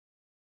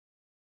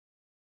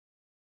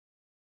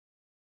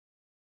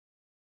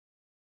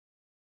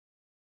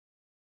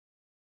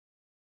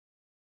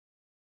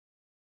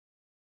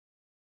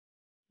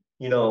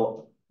You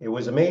know, it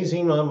was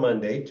amazing on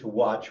Monday to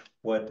watch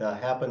what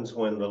happens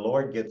when the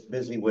Lord gets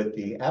busy with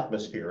the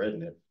atmosphere,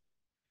 isn't it?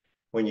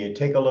 When you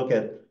take a look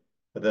at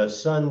the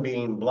sun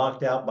being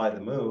blocked out by the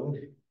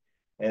moon,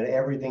 and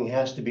everything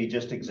has to be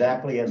just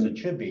exactly as it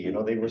should be. You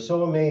know, they were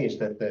so amazed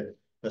that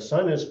the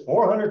sun is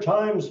 400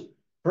 times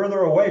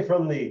further away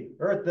from the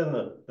earth than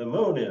the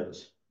moon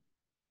is.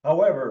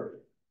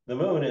 However, the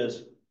moon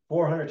is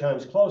 400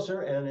 times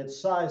closer, and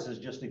its size is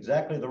just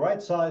exactly the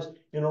right size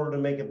in order to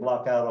make it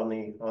block out on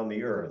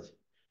the earth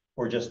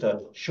for just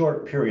a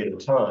short period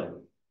of time.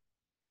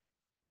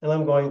 And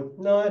I'm going,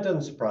 no, it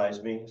doesn't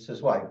surprise me. He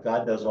says, why?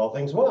 God does all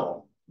things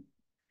well,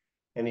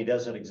 and he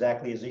does it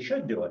exactly as he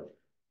should do it,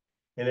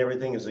 and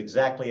everything is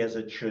exactly as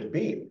it should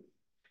be.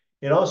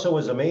 It also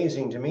was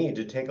amazing to me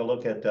to take a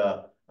look at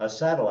a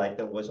satellite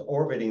that was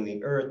orbiting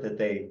the earth that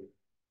they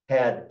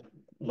had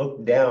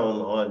looked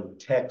down on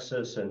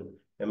Texas and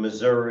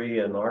Missouri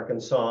and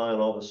Arkansas and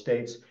all the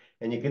states,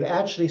 and you could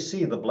actually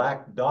see the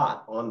black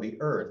dot on the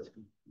earth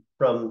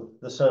from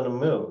the sun and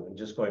moon, and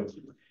just going,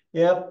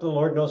 yep, the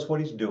Lord knows what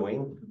he's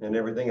doing, and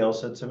everything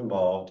else that's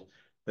involved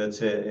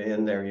that's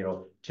in there. You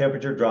know,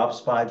 temperature drops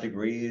 5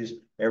 degrees,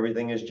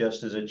 everything is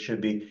just as it should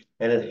be,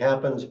 and it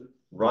happens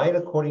right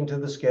according to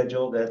the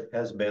schedule that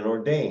has been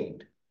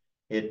ordained.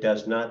 It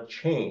does not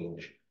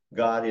change.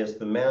 God is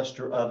the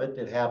master of it.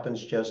 It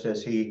happens just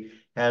as he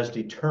has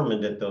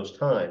determined at those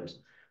times.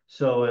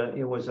 So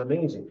it was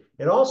amazing.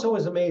 It also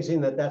was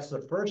amazing that that's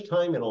the first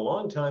time in a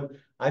long time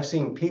I've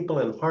seen people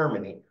in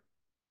harmony.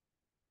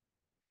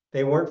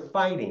 They weren't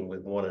fighting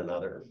with one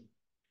another.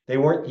 They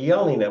weren't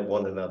yelling at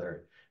one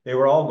another. They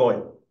were all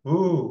going,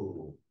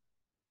 ooh,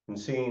 and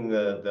seeing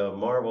the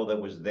marvel that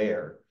was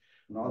there.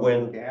 Not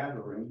when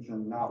gatherings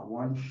and not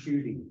one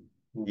shooting.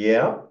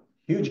 Yeah,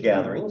 huge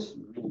gatherings.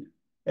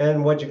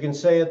 And what you can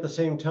say at the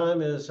same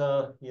time is,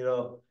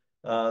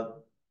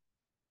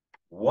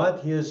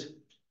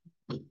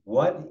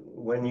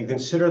 when you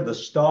consider the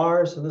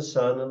stars and the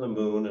sun and the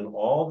moon and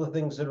all the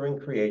things that are in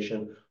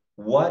creation,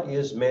 what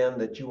is man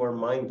that you are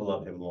mindful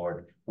of him,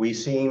 Lord? We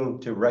seem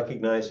to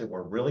recognize that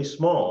we're really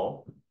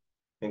small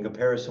in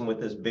comparison with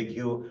this big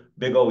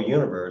old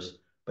universe,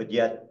 but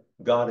yet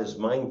God is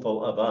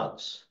mindful of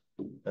us.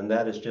 And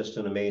that is just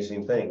an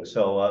amazing thing.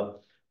 So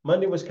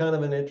Monday was kind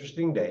of an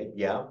interesting day.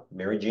 Yeah,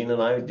 Mary Jean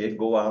and I did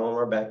go out on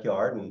our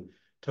backyard and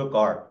took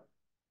our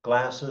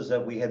glasses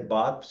that we had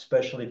bought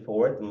specially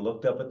for it and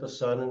looked up at the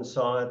sun and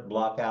saw it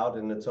block out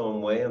in its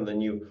own way. And then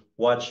you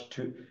watched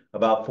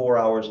about 4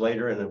 hours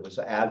later and it was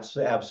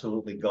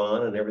absolutely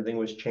gone and everything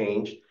was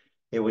changed.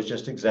 It was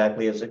just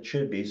exactly as it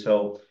should be.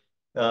 So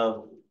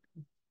the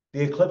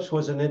eclipse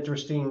was an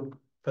interesting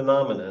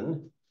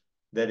phenomenon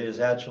that is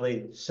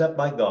actually set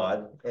by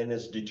God and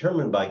is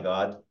determined by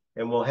God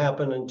and will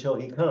happen until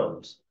he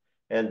comes.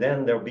 And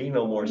then there'll be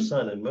no more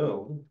sun and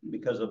moon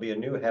because there'll be a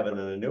new heaven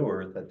and a new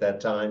earth at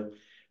that time.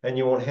 And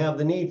you won't have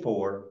the need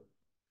for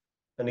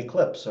an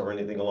eclipse or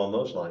anything along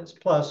those lines.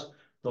 Plus,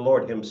 the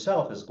Lord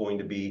himself is going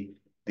to be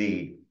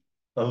the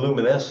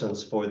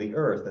illuminescence for the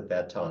earth at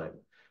that time.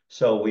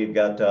 So we've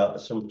got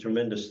some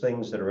tremendous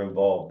things that are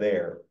involved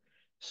there.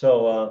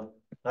 So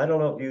I don't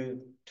know if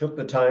you took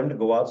the time to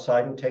go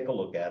outside and take a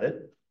look at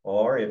it,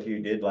 or if you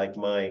did like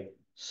my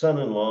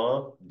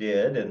son-in-law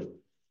did and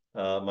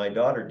my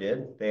daughter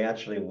did. They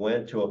actually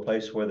went to a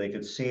place where they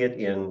could see it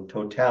in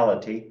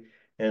totality,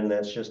 and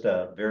that's just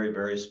a very,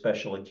 very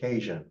special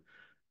occasion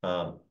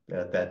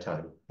at that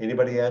time.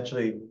 Anybody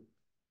actually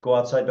go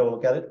outside to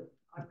look at it?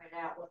 I went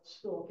out with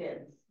school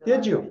kids.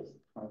 Did you?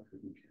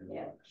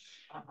 Yeah,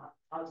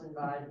 I was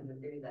invited to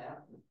do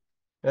that.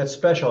 That's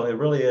special. It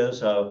really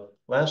is.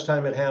 Last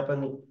time it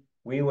happened,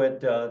 we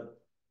went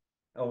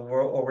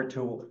over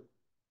to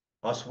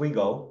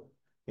Oswego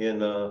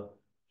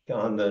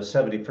on the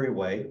 70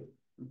 freeway,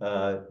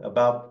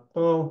 about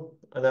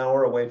an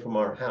hour away from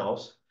our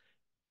house,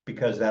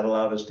 because that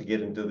allowed us to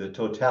get into the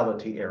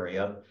totality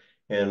area.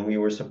 And we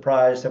were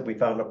surprised that we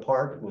found a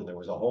park and there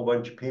was a whole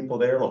bunch of people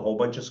there and a whole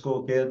bunch of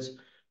school kids.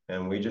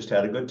 And we just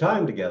had a good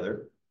time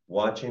together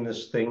watching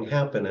this thing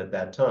happen at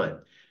that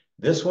time.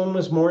 This one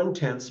was more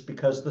intense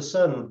because the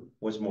sun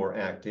was more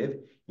active.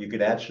 You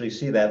could actually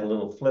see that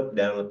little flip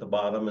down at the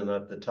bottom and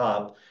at the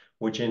top,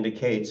 which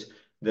indicates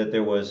that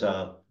there was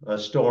a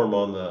storm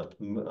on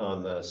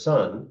the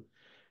sun.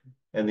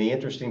 And the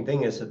interesting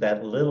thing is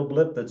that little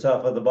blip that's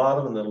off at the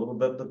bottom and the little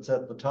blip that's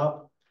at the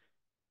top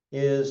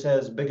is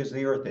as big as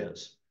the earth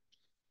is.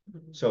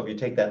 So if you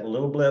take that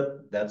little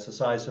blip, that's the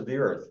size of the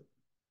earth.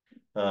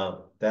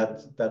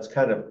 That's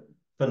kind of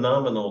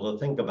phenomenal to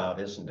think about,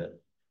 isn't it?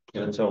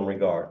 In its own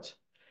regards.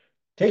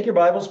 Take your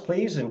Bibles,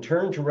 please, and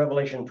turn to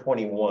Revelation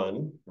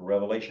 21.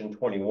 Revelation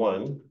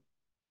 21.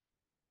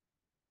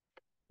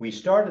 We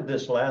started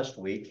this last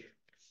week.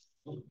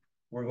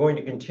 We're going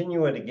to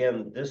continue it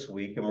again this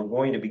week, and we're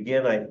going to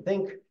begin, I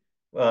think,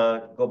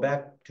 go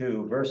back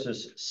to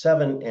verses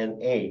 7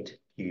 and 8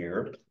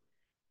 here.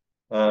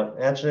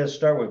 Actually, let's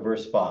start with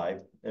verse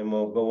 5, and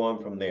we'll go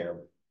on from there.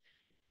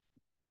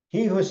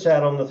 He who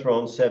sat on the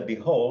throne said,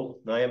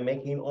 behold, I am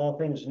making all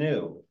things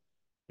new.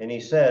 And he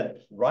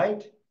said,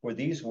 write, for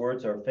these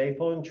words are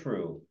faithful and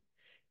true.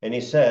 And he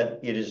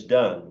said, it is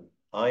done.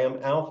 I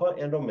am Alpha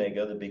and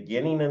Omega, the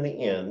beginning and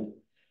the end.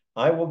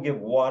 I will give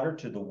water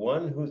to the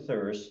one who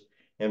thirsts,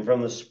 and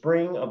from the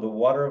spring of the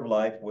water of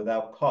life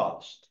without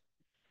cost.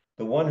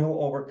 The one who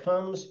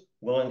overcomes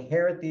will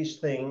inherit these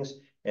things,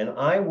 and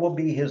I will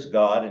be his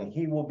God, and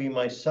he will be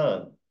my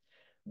son.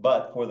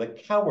 But for the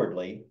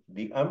cowardly,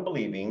 the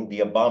unbelieving, the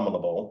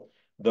abominable,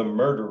 the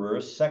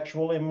murderers,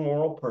 sexual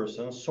immoral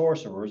persons,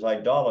 sorcerers,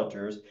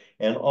 idolaters,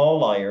 and all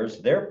liars,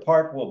 their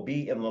part will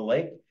be in the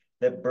lake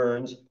that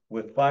burns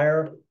with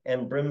fire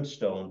and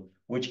brimstone,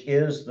 which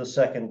is the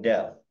second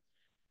death.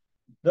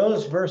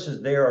 Those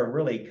verses there are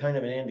really kind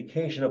of an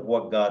indication of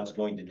what God's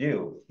going to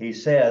do. He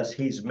says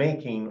he's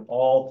making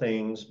all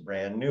things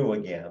brand new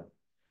again.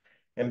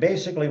 And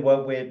basically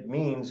what it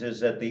means is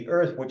that the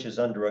earth, which is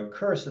under a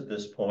curse at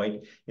this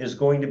point, is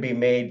going to be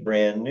made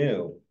brand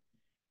new.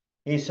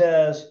 He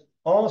says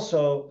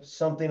also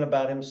something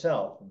about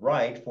himself,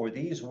 right? For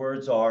these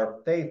words are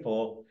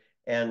faithful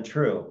and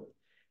true.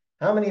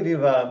 How many of you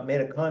have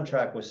made a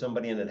contract with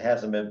somebody and it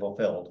hasn't been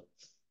fulfilled?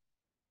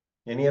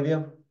 Any of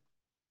you?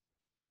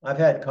 I've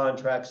had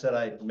contracts that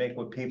I make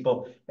with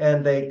people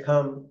and they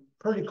come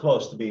pretty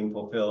close to being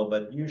fulfilled,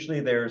 but usually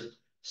there's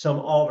some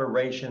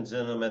alterations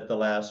in them at the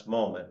last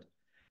moment.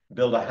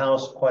 Built a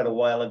house quite a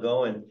while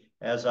ago, and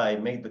as I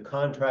made the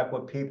contract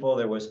with people,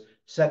 there was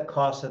set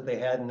costs that they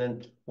had, and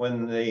then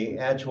when the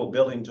actual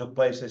building took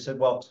place, they said,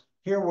 well,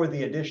 here were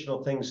the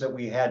additional things that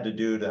we had to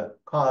do to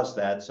cause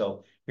that,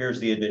 so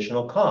here's the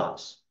additional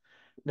costs.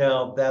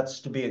 Now, that's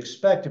to be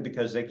expected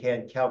because they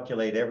can't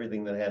calculate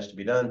everything that has to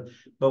be done.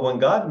 But when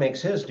God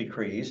makes his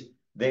decrees,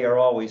 they are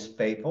always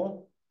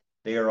faithful,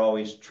 they are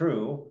always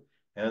true,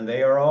 and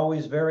they are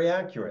always very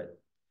accurate.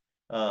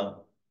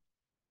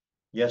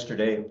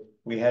 Yesterday,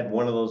 we had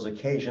one of those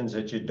occasions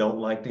that you don't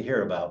like to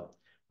hear about.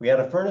 We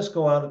had a furnace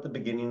go out at the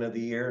beginning of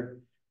the year.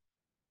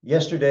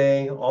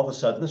 Yesterday, all of a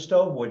sudden, the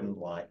stove wouldn't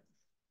light.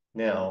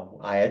 Now,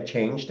 I had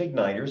changed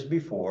igniters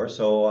before,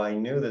 so I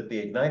knew that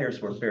the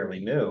igniters were fairly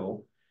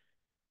new.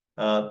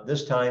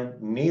 This time,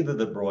 neither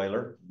the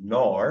broiler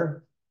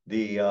nor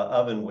the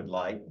oven would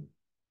light.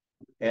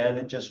 And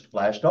it just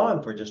flashed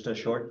on for just a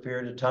short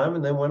period of time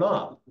and then went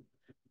off.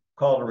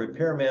 Called a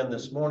repairman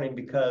this morning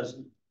because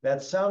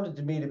that sounded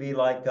to me to be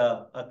like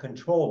a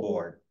control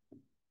board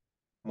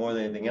more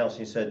than anything else.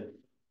 He said,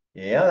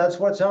 yeah, that's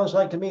what it sounds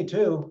like to me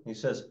too. He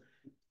says,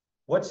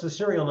 what's the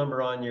serial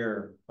number on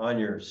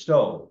your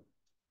stove?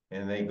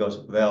 And then he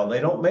goes, well,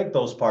 they don't make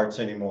those parts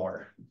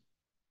anymore.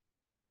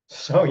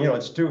 So,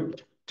 it's too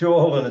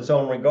old in its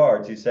own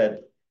regards. He said,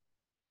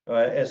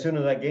 as soon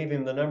as I gave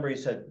him the number, he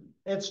said,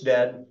 it's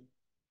dead.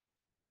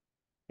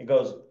 He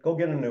goes, go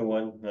get a new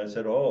one. And I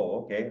said,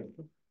 oh, okay.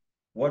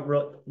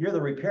 You're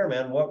the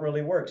repairman. What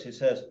really works? He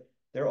says,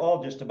 they're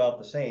all just about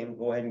the same.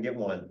 Go ahead and get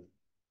one.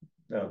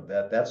 No,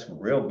 that's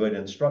real good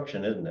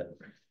instruction, isn't it?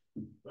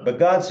 But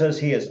God says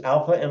he is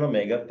Alpha and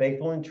Omega,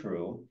 faithful and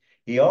true.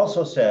 He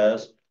also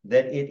says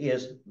that it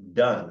is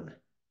done.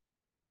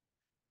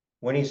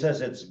 When he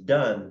says it's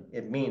done,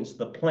 it means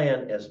the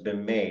plan has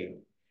been made.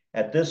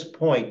 At this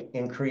point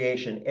in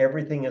creation,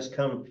 everything has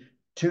come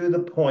to the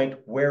point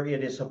where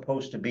it is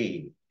supposed to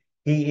be.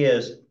 He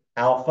is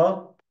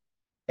Alpha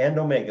and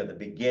Omega, the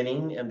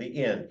beginning and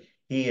the end.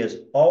 He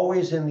is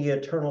always in the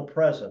eternal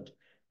present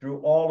through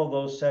all of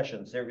those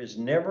sessions. There is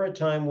never a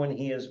time when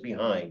he is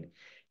behind.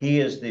 He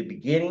is the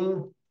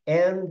beginning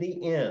and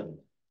the end.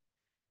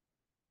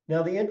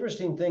 Now, the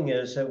interesting thing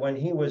is that when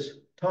he was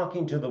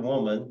talking to the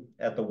woman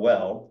at the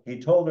well, he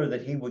told her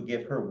that he would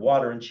give her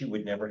water and she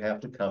would never have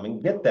to come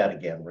and get that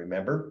again,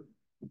 remember?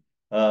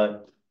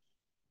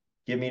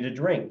 Give me to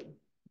drink.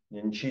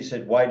 And she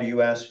said, why do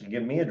you ask to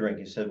give me a drink?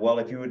 He said, well,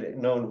 if you had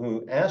known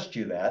who asked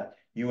you that,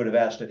 you would have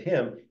asked of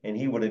him, and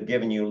he would have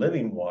given you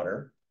living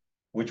water,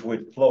 which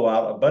would flow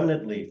out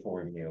abundantly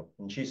for you.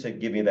 And she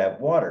said, give me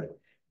that water.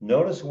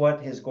 Notice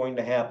what is going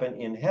to happen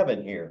in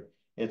heaven here.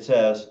 It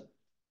says,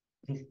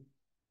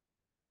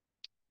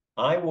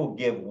 I will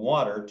give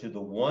water to the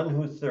one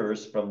who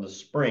thirsts from the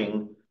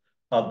spring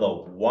of the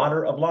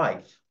water of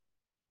life.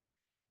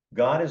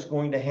 God is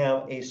going to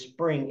have a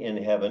spring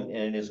in heaven,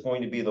 and it is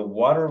going to be the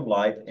water of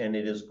life, and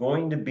it is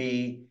going to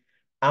be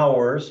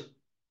ours,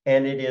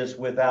 and it is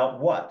without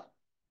what?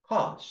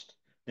 Cost.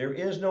 There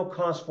is no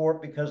cost for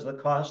it because the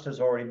cost has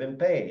already been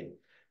paid.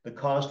 The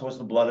cost was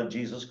the blood of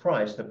Jesus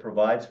Christ that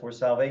provides for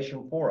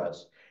salvation for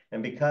us.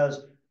 And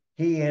because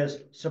he is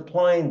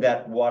supplying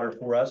that water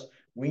for us,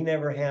 we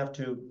never have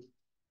to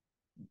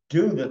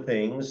do the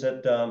things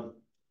that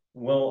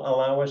will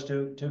allow us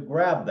to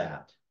grab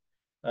that.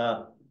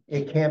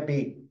 It can't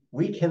be,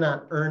 we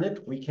cannot earn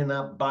it, we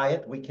cannot buy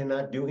it, we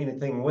cannot do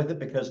anything with it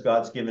because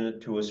God's given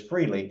it to us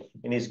freely,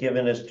 and he's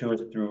given it to us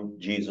through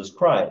Jesus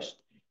Christ.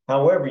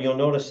 However, you'll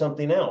notice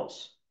something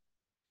else.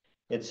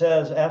 It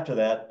says after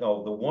that,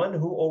 oh, the one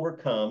who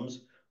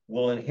overcomes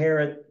will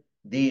inherit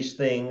these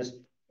things,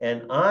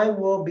 and I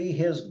will be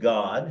his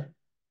God,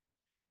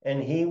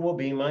 and he will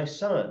be my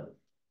son.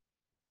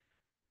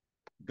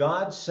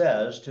 God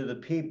says to the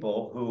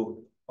people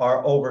who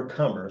are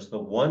overcomers, the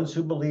ones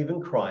who believe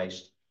in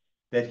Christ,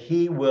 that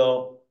he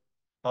will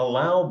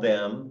allow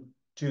them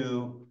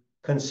to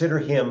consider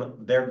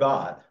him their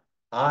God.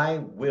 I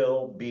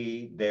will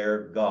be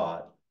their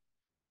God.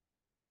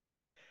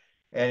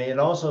 And it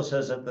also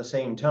says at the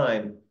same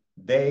time,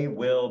 they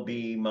will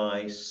be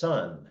my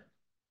son.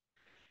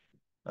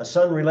 A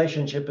son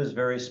relationship is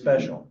very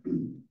special.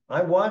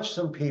 I watched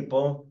some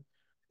people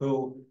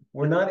who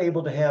were not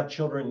able to have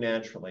children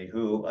naturally,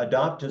 who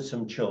adopted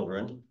some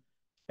children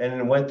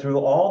and went through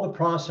all the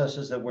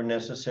processes that were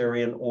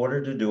necessary in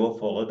order to do a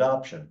full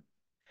adoption.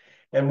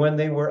 And when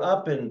they were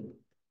up in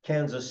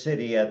Kansas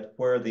City at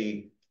where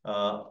the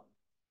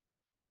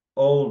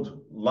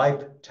old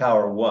Life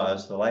Tower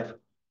was,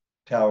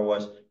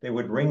 they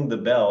would ring the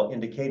bell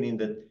indicating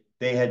that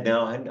they had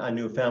now a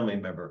new family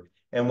member.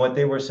 And what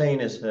they were saying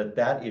is that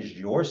that is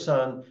your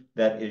son,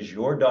 that is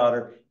your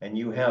daughter, and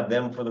you have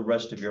them for the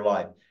rest of your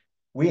life.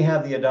 We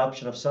have the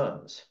adoption of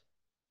sons,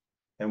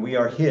 and we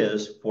are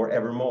his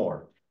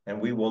forevermore, and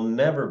we will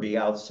never be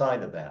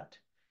outside of that.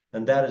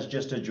 And that is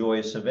just a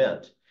joyous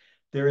event.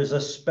 There is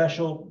a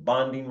special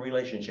bonding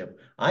relationship.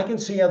 I can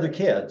see other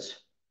kids,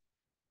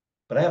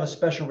 but I have a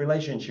special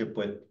relationship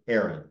with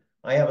Aaron.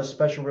 I have a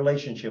special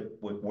relationship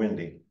with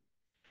Wendy.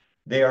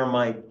 They are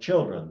my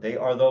children. They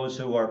are those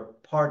who are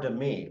part of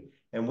me.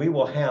 And we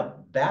will have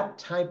that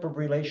type of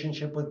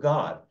relationship with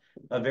God,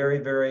 a very,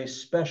 very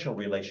special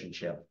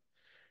relationship.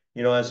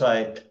 You know, as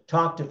I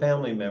talk to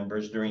family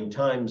members during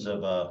times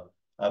of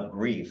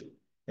grief,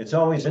 it's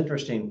always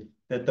interesting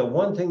that the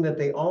one thing that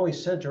they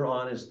always center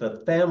on is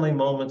the family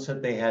moments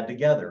that they had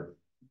together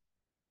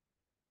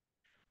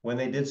when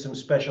they did some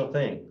special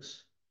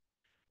things,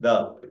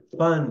 the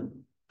fun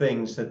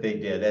things that they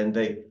did, and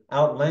the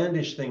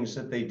outlandish things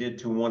that they did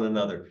to one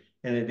another.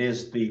 And it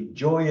is the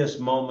joyous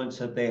moments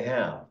that they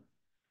have.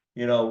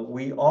 You know,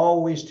 we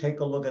always take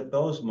a look at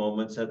those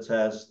moments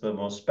as the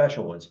most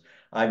special ones.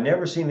 I've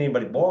never seen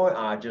anybody, boy,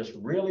 I just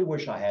really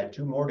wish I had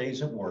 2 more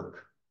days at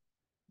work.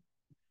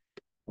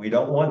 We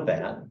don't want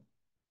that.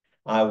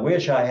 I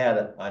wish I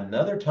had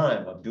another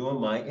time of doing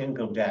my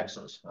income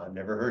taxes. I've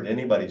never heard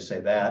anybody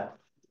say that.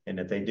 And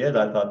if they did,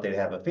 I thought they'd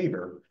have a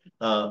fever.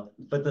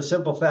 But the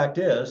simple fact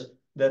is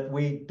that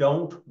we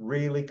don't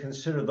really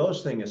consider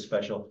those things as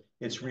special.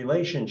 It's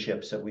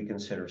relationships that we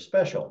consider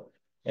special.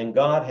 And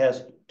God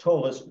has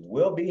told us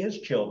we'll be his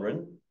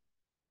children,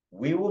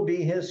 we will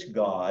be his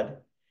God,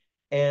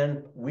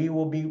 and we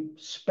will be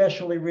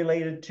specially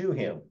related to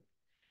him.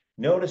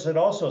 Notice it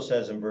also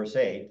says in verse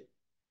 8,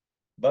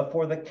 but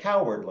for the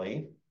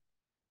cowardly,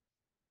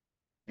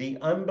 the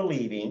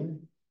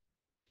unbelieving,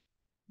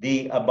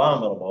 the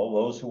abominable,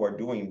 those who are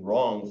doing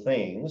wrong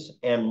things,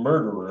 and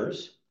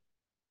murderers,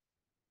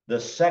 the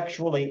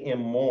sexually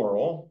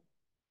immoral,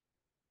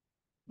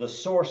 the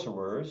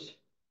sorcerers,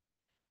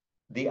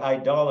 the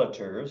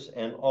idolaters,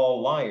 and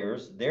all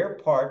liars, their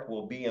part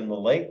will be in the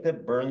lake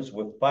that burns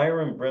with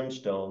fire and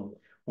brimstone,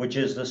 which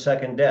is the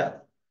second death.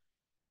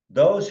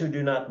 Those who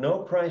do not know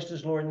Christ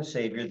as Lord and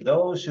Savior,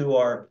 those who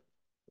are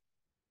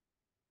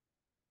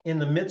in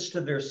the midst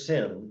of their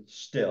sin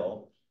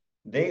still,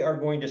 they are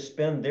going to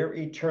spend their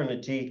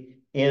eternity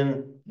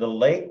in the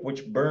lake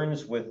which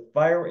burns with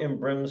fire and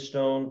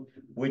brimstone,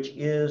 which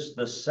is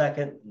the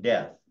second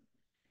death.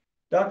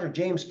 Dr.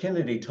 James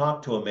Kennedy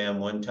talked to a man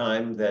one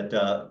time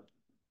that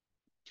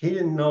he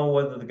didn't know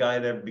whether the guy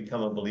had ever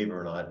become a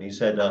believer or not. And he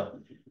said,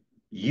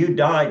 you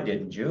died,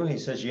 didn't you? He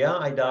says, yeah,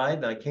 I died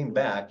and I came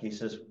back. He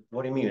says,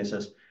 what do you mean? He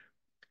says,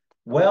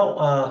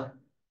 well,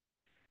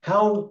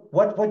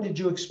 what did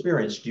you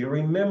experience? Do you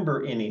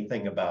remember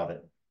anything about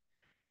it?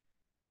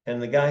 And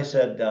the guy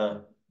said,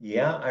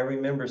 yeah, I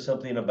remember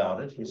something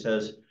about it. He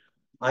says,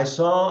 I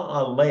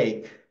saw a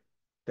lake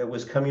that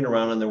was coming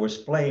around and there was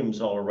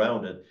flames all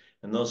around it.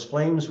 And those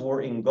flames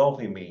were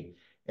engulfing me.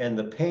 And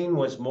the pain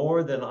was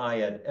more than I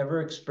had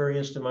ever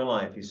experienced in my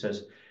life. He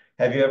says,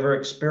 have you ever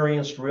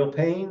experienced real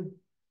pain?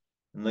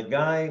 And the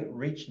guy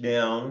reached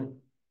down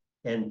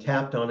and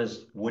tapped on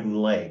his wooden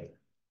leg.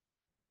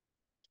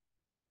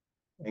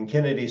 And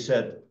Kennedy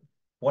said,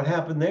 what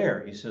happened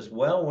there? He says,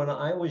 well, when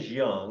I was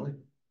young,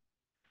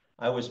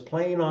 I was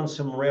playing on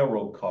some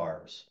railroad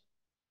cars.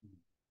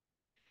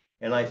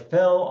 And I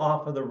fell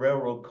off of the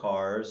railroad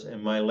cars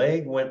and my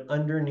leg went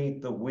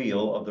underneath the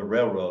wheel of the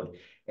railroad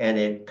and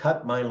it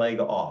cut my leg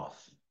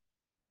off.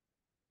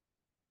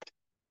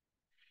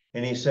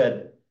 And he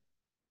said,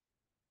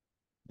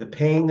 the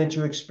pain that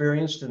you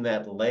experienced in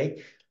that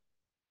lake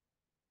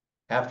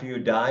after you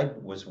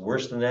died was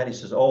worse than that. He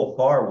says, oh,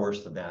 far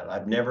worse than that.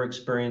 I've never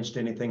experienced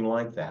anything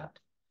like that.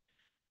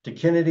 To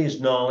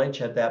Kennedy's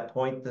knowledge, at that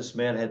point, this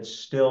man had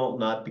still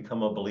not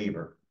become a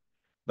believer,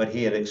 but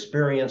he had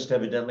experienced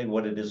evidently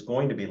what it is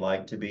going to be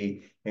like to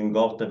be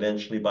engulfed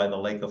eventually by the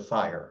lake of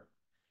fire.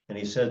 And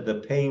he said the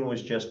pain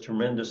was just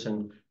tremendous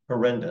and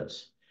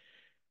horrendous.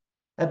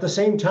 At the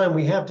same time,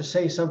 we have to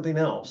say something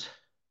else.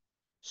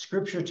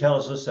 Scripture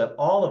tells us that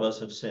all of us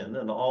have sinned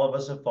and all of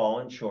us have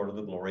fallen short of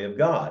the glory of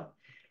God.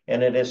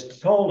 And it has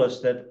told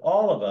us that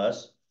all of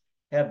us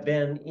have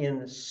been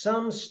in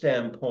some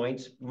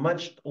standpoints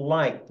much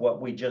like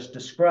what we just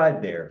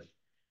described there.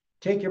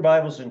 Take your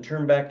Bibles and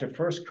turn back to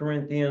 1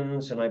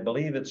 Corinthians, and I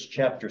believe it's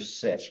chapter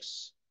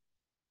 6.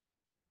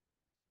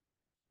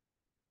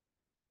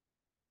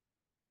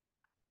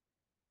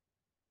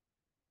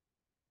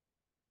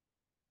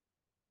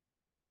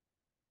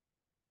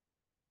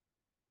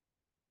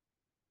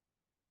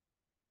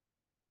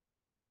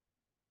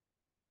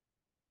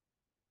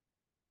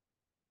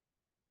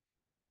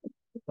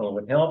 Well, it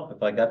would help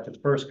if I got to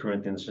 1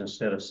 Corinthians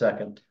instead of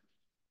 2nd.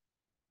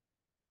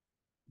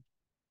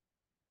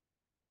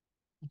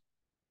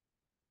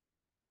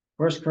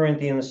 1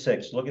 Corinthians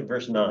 6, look at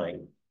verse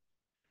 9.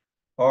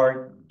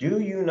 Or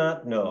do you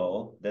not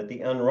know that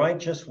the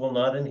unrighteous will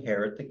not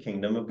inherit the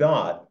kingdom of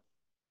God?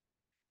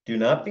 Do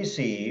not be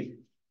deceived,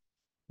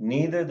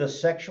 neither the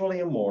sexually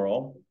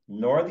immoral,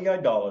 nor the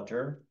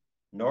idolater,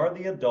 nor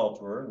the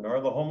adulterer, nor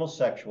the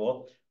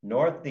homosexual,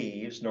 nor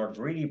thieves, nor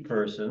greedy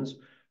persons,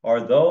 or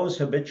those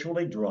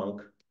habitually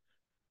drunk,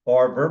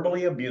 or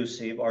verbally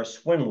abusive, or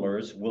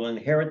swindlers will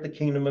inherit the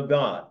kingdom of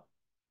God.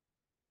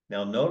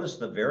 Now notice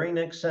the very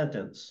next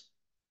sentence.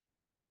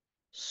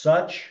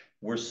 Such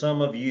were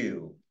some of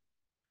you,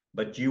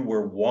 but you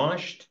were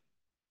washed,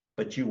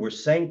 but you were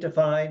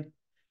sanctified,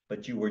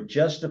 but you were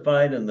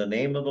justified in the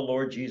name of the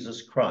Lord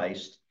Jesus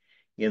Christ,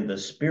 in the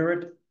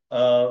Spirit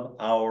of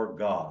our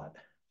God.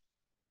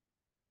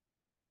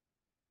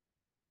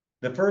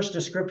 The first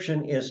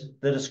description is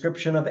the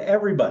description of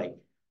everybody.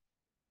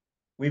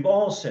 We've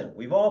all sinned.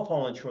 We've all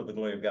fallen short of the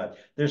glory of God.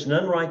 There's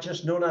none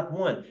righteous, no, not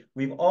one.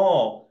 We've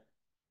all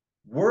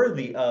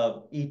worthy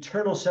of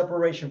eternal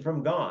separation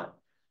from God.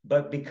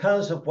 But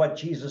because of what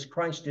Jesus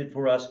Christ did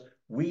for us,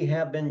 we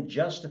have been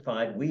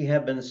justified, we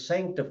have been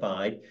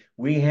sanctified,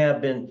 we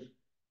have been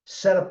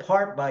set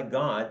apart by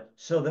God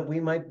so that we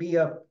might be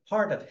a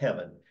part of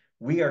heaven.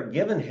 We are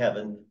given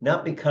heaven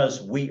not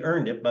because we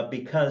earned it, but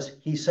because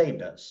he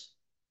saved us,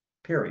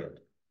 period.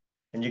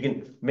 And you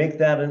can make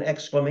that an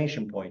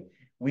exclamation point.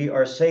 We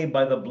are saved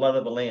by the blood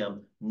of the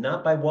Lamb,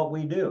 not by what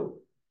we do.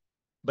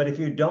 But if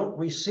you don't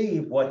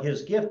receive what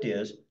his gift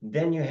is,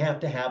 then you have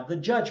to have the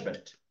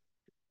judgment.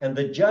 And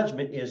the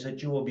judgment is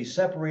that you will be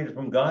separated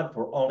from God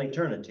for all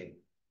eternity.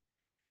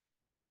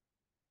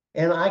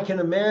 And I can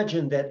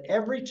imagine that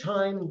every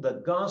time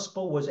the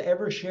gospel was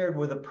ever shared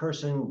with a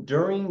person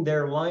during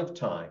their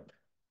lifetime,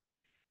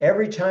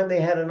 every time they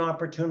had an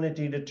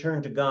opportunity to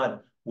turn to God,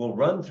 will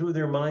run through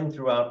their mind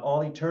throughout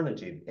all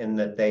eternity, in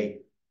that they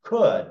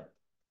could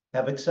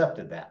have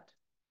accepted that,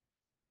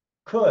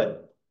 could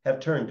have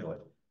turned to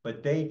it,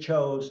 but they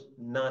chose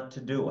not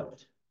to do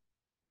it.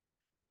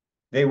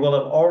 They will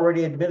have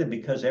already admitted,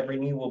 because every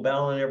knee will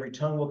bow and every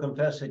tongue will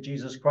confess that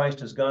Jesus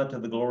Christ is God to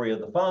the glory of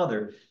the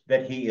Father,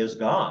 that he is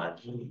God,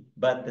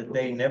 but that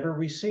they never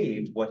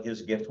received what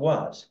his gift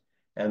was.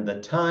 And the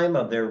time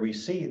of their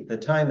receipt, the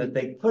time that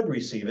they could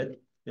receive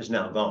it, is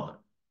now gone.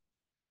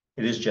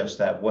 It is just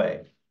that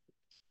way.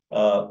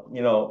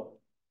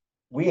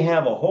 We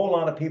have a whole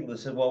lot of people that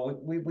said, well,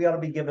 we ought to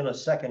be given a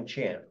second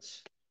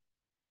chance.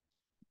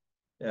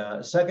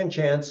 Second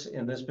chance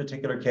in this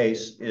particular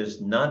case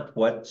is not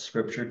what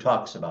Scripture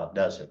talks about,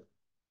 does it?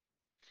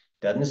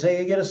 Doesn't say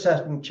you get a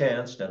second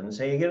chance, doesn't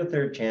say you get a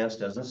third chance,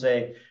 doesn't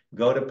say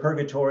go to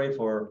purgatory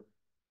for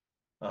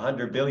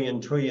 100 billion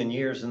trillion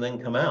years and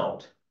then come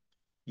out.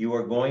 You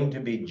are going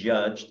to be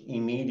judged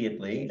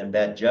immediately, and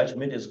that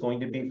judgment is going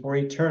to be for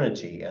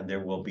eternity, and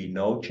there will be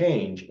no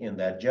change in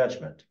that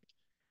judgment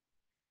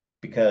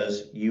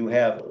because you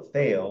have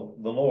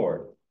failed the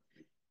Lord.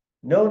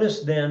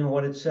 Notice then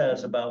what it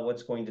says about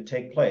what's going to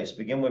take place.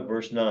 Begin with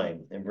verse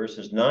 9. In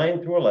verses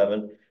 9 through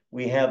 11,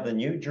 we have the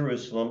New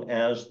Jerusalem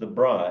as the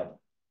bride.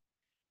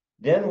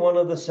 Then one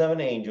of the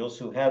 7 angels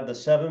who had the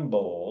 7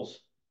 bowls,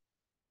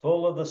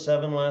 full of the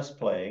 7 last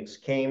plagues,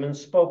 came and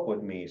spoke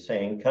with me,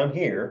 saying, come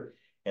here,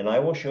 and I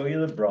will show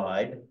you the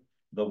bride,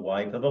 the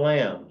wife of the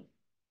Lamb.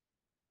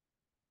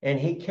 And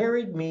he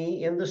carried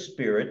me in the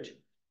Spirit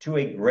to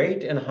a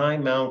great and high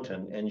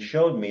mountain, and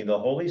showed me the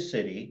holy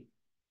city,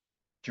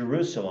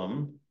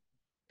 Jerusalem,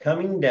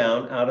 coming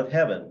down out of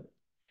heaven,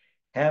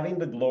 having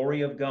the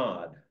glory of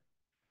God.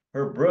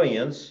 Her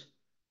brilliance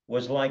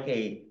was like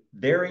a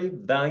very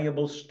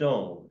valuable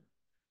stone,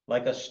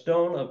 like a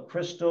stone of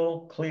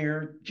crystal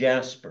clear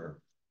jasper.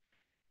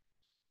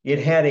 It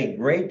had a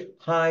great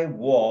high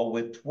wall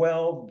with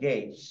 12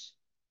 gates,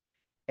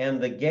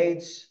 and the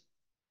gates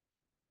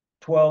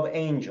 12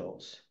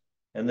 angels,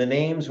 and the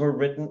names were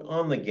written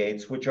on the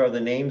gates, which are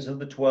the names of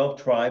the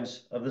 12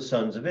 tribes of the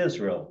sons of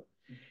Israel.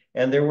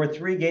 And there were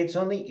 3 gates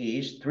on the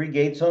east, 3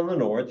 gates on the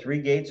north,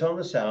 3 gates on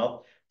the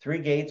south, 3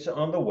 gates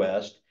on the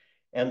west.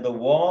 And the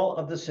wall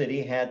of the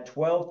city had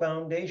 12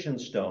 foundation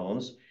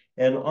stones,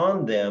 and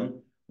on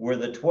them were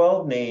the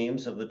 12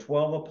 names of the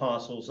 12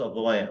 apostles of the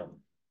Lamb.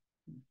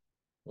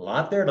 A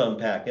lot there to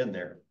unpack, isn't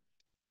there?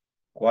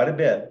 Quite a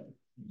bit.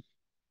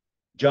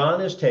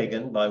 John is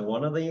taken by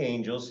one of the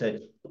angels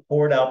that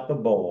poured out the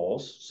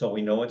bowls. So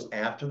we know it's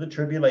after the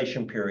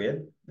tribulation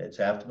period. It's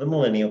after the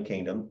millennial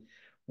kingdom.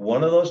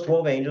 One of those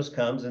 12 angels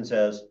comes and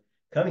says,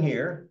 come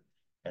here,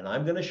 and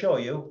I'm going to show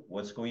you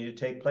what's going to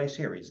take place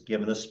here. He's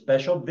given a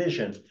special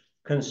vision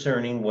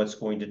concerning what's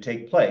going to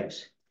take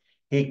place.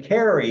 He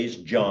carries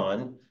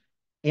John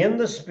in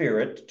the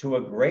spirit to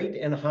a great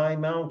and high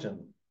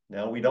mountain.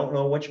 Now, we don't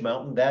know which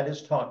mountain that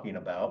is talking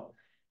about.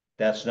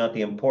 That's not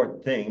the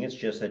important thing. It's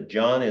just that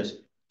John is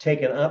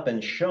taken up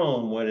and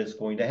shown what is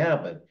going to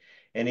happen.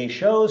 And he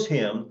shows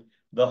him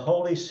the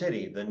holy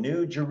city, the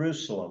New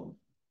Jerusalem.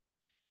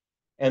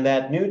 And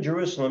that New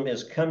Jerusalem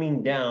is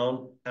coming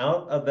down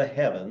out of the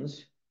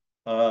heavens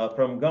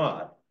from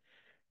God.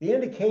 The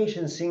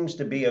indication seems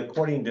to be,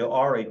 according to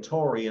R.A.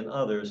 Torrey and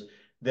others,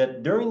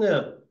 that during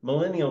the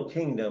millennial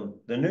kingdom,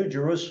 the New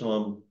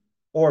Jerusalem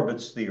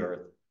orbits the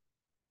earth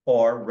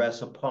or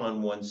rests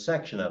upon one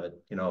section of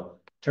it,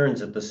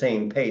 turns at the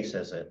same pace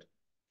as it.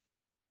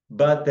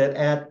 But that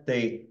at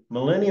the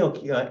millennial,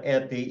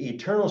 at the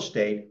eternal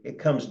state, it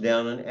comes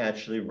down and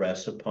actually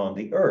rests upon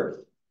the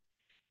earth.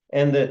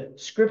 And the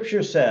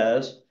scripture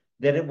says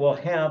that it will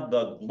have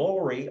the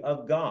glory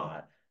of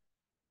God.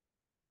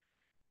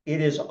 It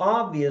is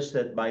obvious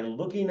that by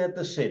looking at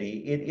the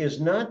city, it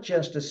is not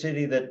just a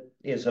city that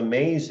is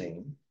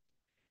amazing.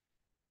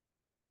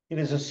 It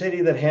is a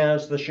city that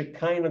has the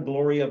Shekinah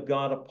glory of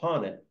God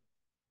upon it.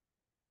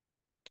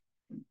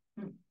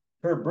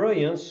 Her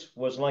brilliance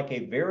was like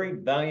a very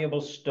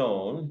valuable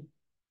stone,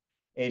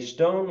 a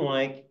stone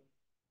like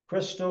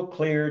crystal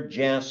clear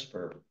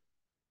jasper.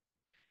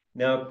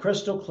 Now,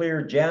 crystal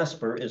clear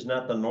jasper is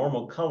not the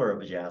normal color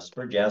of a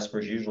jasper. Jasper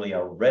is usually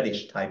a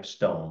reddish type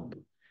stone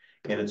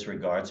in its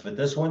regards, but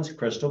this one's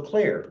crystal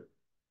clear.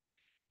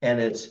 And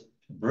its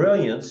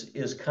brilliance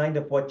is kind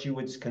of what you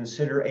would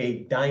consider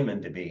a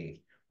diamond to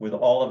be, with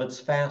all of its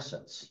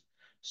facets.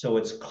 So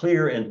it's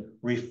clear and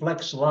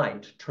reflects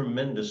light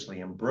tremendously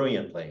and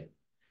brilliantly.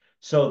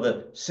 So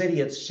the city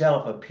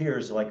itself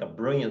appears like a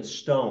brilliant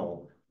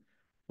stone,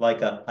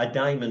 like a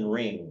diamond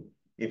ring,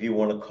 if you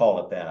want to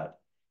call it that.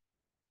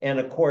 And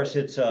of course,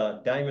 it's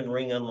a diamond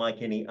ring unlike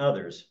any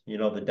others.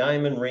 The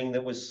diamond ring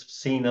that was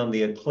seen on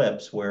the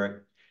eclipse, where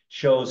it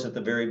shows at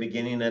the very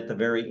beginning, at the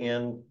very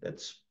end,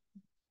 it's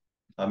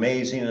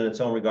amazing in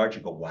its own regard.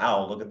 You go,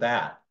 wow, look at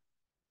that.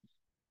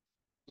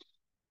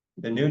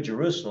 The New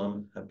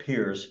Jerusalem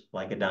appears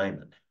like a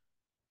diamond.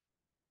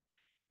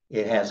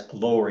 It has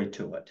glory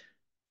to it.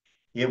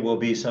 It will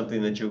be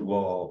something that you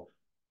go,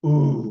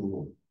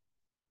 ooh.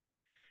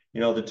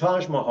 The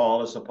Taj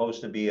Mahal is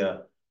supposed to be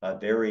a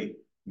very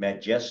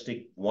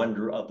majestic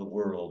wonder of the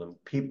world, and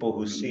people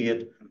who see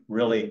it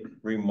really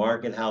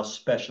remark at how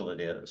special it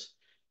is.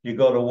 You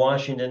go to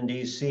Washington,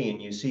 D.C.,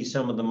 and you see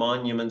some of the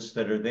monuments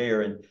that are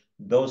there, and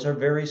those are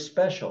very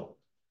special.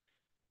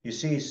 You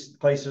see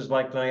places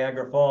like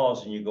Niagara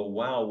Falls, and you go,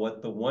 wow,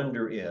 what the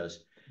wonder is.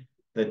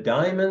 The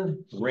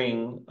diamond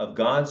ring of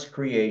God's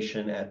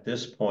creation at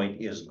this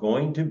point is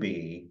going to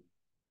be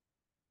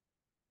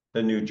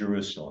the New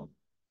Jerusalem,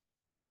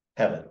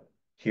 heaven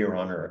here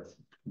on earth.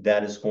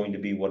 That is going to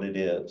be what it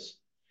is.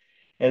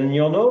 And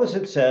you'll notice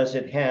it says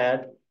it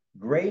had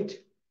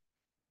great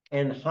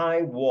and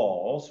high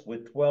walls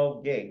with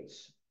 12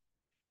 gates.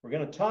 We're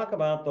going to talk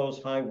about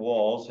those high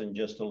walls in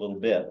just a little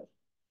bit.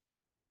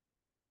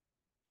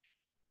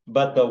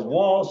 But the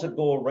walls that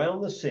go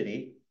around the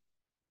city,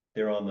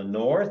 they're on the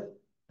north,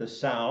 the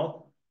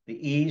south,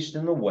 the east,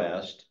 and the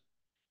west.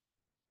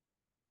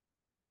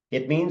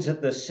 It means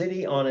that the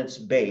city on its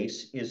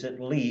base is at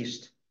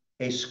least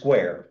a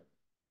square.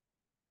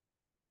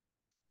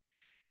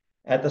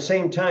 At the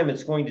same time,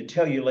 it's going to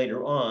tell you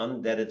later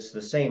on that it's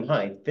the same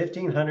height,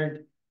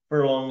 1,500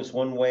 furlongs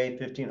one way,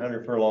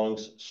 1,500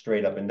 furlongs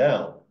straight up and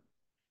down.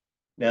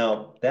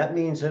 Now, that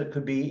means that it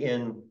could be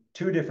in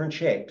two different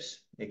shapes.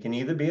 It can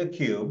either be a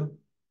cube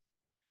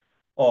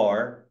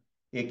or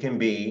it can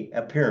be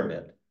a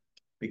pyramid,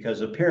 because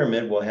a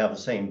pyramid will have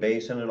the same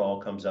base and it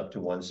all comes up to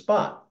one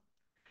spot.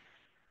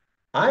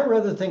 I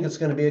rather think it's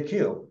going to be a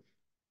cube.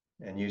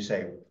 And you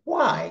say,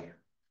 why?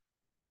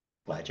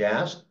 Glad you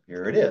asked.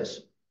 Here it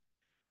is.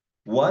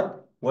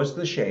 What was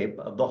the shape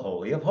of the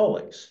Holy of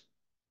Holies?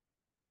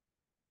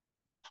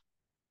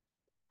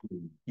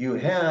 You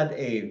had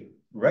a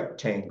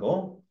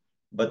rectangle,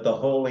 but the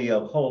Holy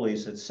of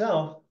Holies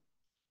itself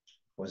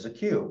was a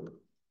cube,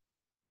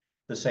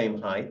 the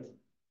same height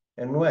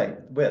and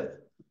width.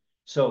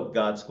 So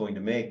God's going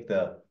to make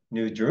the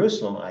New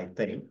Jerusalem, I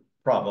think,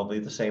 probably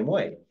the same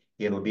way.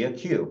 It'll be a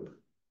cube.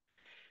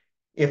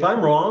 If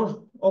I'm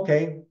wrong,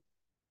 okay,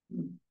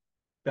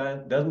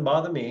 that doesn't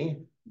bother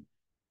me.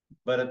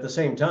 But at the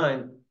same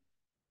time,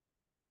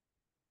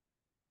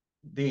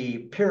 the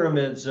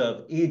pyramids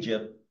of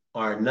Egypt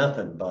are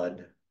nothing,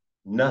 bud.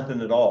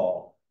 Nothing at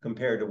all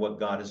compared to what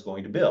God is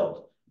going to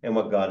build and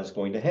what God is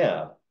going to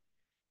have.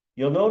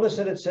 You'll notice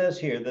that it says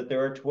here that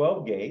there are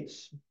 12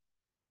 gates,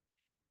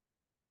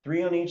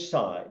 3 on each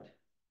side.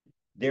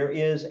 There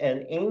is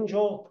an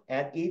angel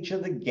at each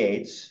of the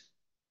gates.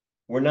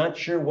 We're not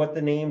sure what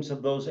the names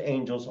of those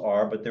angels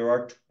are, but there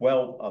are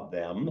 12 of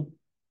them.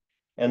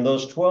 And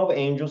those 12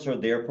 angels are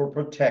there for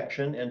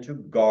protection and to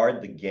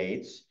guard the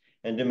gates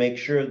and to make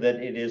sure that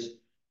it is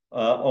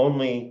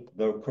only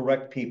the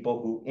correct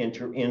people who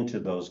enter into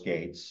those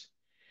gates.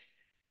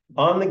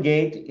 On the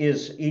gate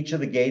is, each of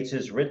the gates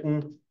is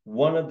written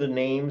one of the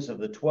names of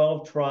the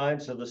 12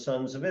 tribes of the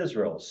sons of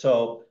Israel.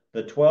 So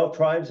the 12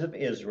 tribes of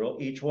Israel,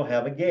 each will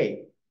have a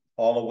gate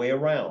all the way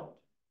around.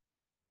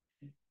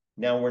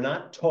 Now, we're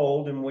not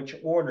told in which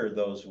order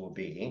those will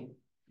be.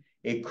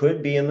 It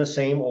could be in the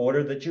same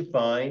order that you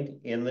find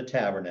in the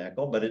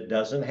tabernacle, but it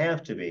doesn't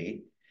have to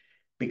be,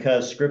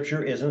 because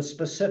scripture isn't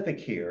specific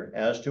here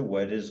as to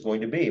what it is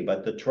going to be.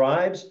 But the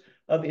tribes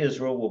of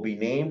Israel will be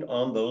named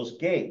on those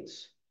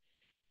gates.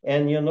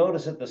 And you'll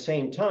notice at the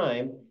same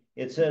time,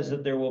 it says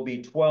that there will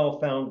be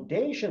 12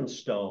 foundation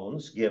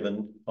stones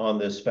given on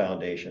this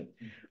foundation.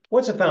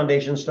 What's a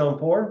foundation stone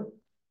for?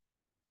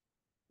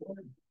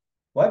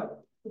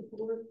 What?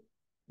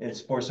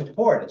 It's for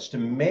support. It's to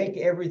make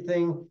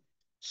everything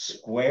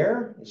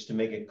square. It's to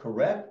make it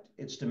correct.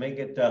 It's to make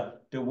it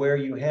to where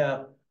you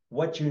have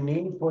what you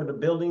need for the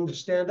building to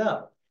stand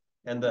up.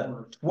 And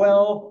the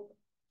 12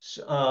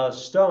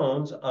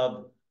 stones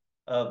of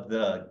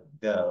the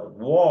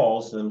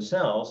walls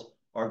themselves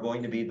are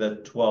going to be the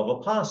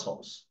 12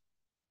 apostles.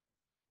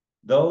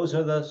 Those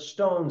are the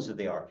stones that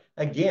they are.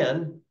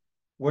 Again,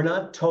 we're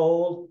not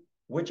told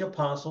which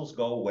apostles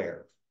go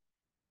where.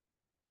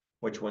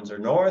 Which ones are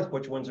north,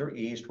 which ones are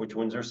east, which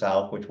ones are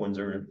south, which ones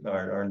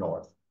are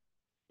north.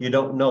 You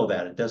don't know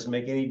that. It doesn't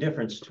make any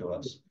difference to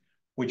us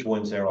which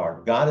ones there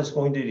are. God is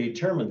going to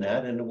determine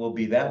that, and it will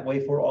be that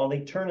way for all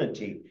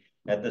eternity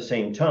at the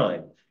same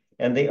time.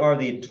 And they are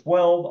the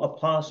 12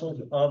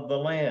 apostles of the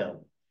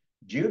Lamb.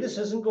 Judas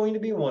isn't going to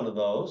be one of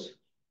those.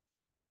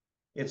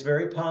 It's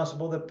very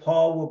possible that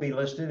Paul will be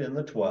listed in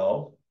the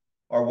 12,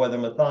 or whether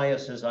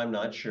Matthias is, I'm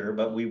not sure,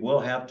 but we will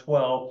have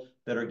 12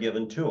 that are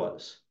given to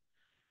us.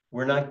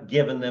 We're not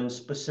given them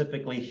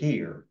specifically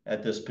here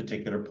at this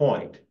particular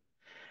point.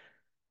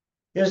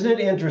 Isn't it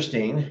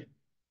interesting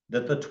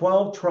that the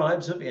 12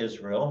 tribes of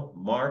Israel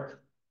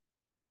mark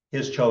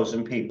his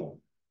chosen people?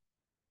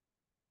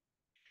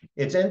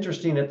 It's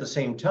interesting at the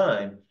same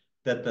time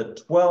that the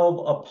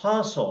 12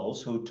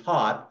 apostles who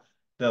taught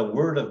the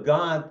word of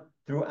God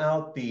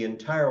throughout the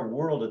entire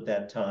world at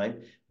that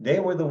time,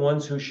 they were the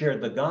ones who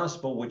shared the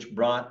gospel, which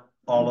brought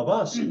all of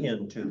us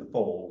into the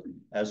fold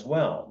as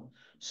well.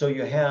 So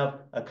you have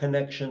a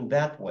connection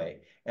that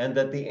way, and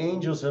that the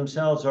angels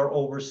themselves are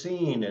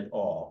overseeing it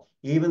all,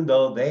 even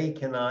though they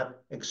cannot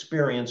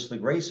experience the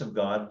grace of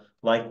God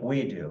like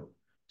we do.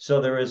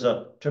 So there is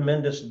a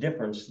tremendous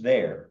difference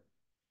there.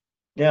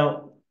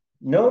 Now,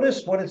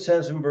 notice what it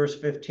says in verse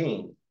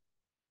 15.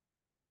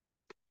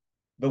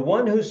 The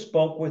one who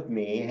spoke with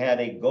me had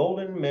a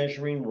golden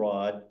measuring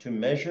rod to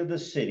measure the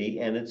city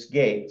and its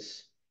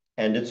gates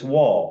and its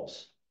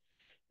walls.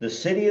 The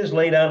city is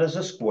laid out as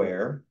a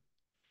square,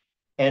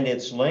 and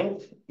its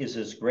length is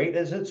as great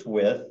as its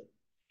width.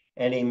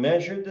 And he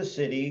measured the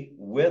city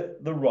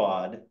with the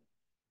rod,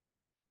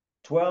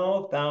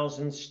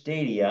 12,000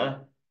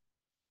 stadia.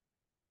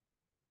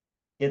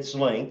 Its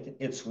length,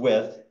 its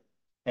width,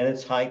 and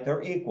its height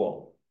are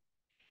equal.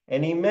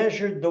 And he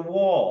measured the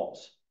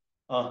walls,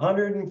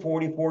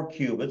 144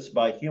 cubits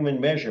by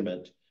human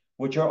measurement,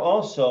 which are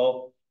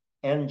also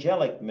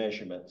angelic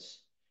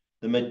measurements.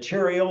 The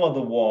material of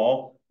the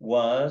wall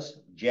was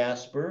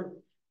jasper.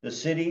 The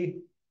city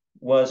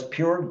was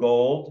pure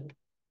gold,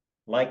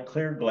 like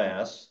clear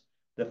glass.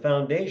 The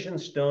foundation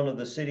stone of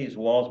the city's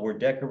walls were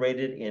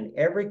decorated in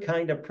every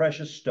kind of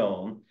precious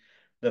stone.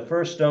 The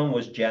first stone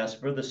was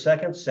jasper, the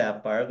second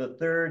sapphire, the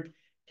third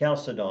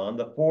chalcedon,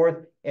 the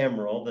fourth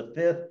emerald, the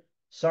fifth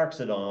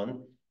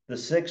sarxidon, the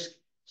sixth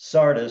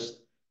sardis,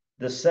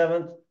 the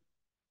seventh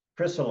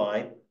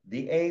chrysolite,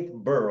 the eighth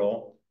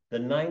beryl, the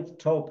ninth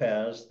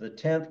topaz, the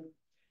 10th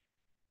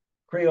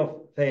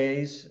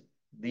chrysoprase,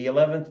 the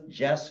 11th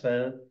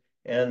jasper,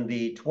 and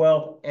the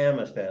 12th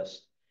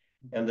amethyst.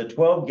 And the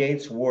 12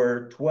 gates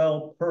were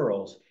 12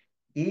 pearls.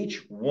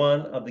 Each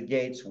one of the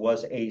gates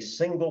was a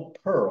single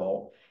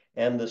pearl,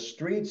 and the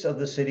streets of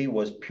the city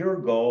was pure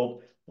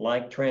gold,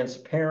 like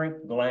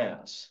transparent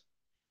glass.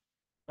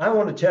 I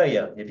want to tell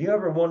you, if you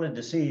ever wanted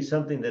to see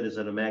something that is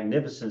in a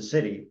magnificent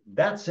city,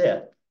 that's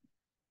it.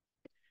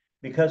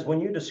 Because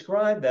when you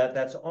describe that,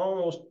 that's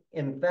almost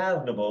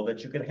unfathomable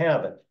that you could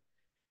have it.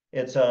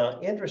 It's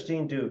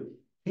interesting to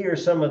hear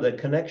some of the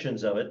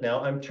connections of it.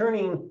 Now, I'm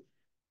turning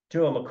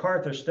to a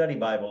MacArthur Study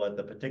Bible at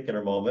the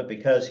particular moment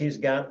because he's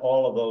got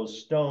all of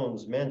those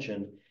stones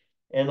mentioned,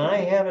 and I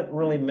haven't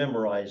really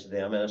memorized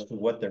them as to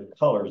what their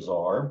colors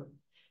are.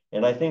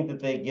 And I think that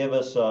they give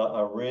us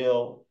a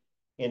real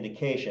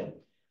indication.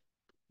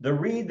 The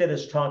reed that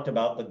is talked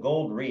about, the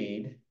gold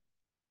reed,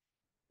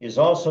 is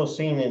also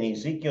seen in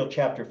Ezekiel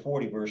chapter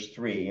 40, verse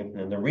 3.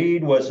 And the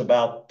reed was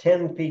about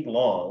 10 feet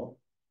long,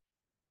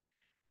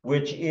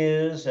 which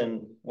is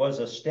and was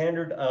a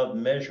standard of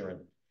measuring.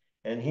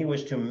 And he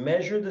was to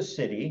measure the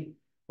city,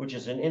 which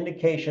is an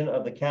indication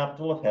of the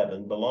capital of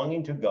heaven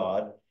belonging to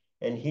God,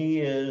 and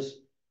he is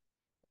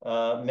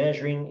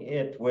measuring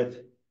it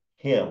with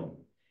him.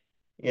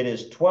 It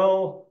is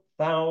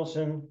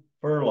 12,000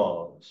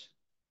 furlongs.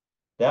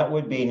 that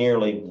would be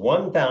nearly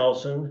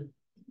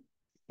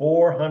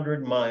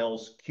 1,400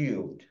 miles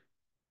cubed.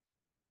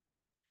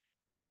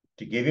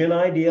 To give you an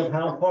idea of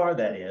how far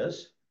that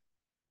is,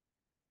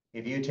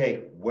 if you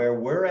take where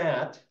we're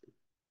at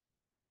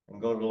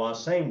and go to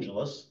Los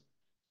Angeles,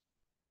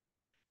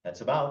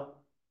 that's about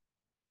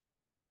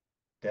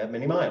that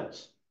many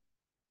miles.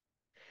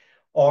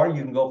 Or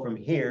you can go from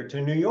here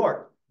to New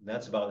York.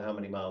 That's about how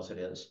many miles it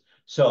is.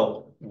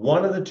 So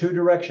one of the two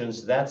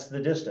directions, that's the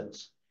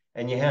distance.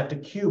 And you have to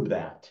cube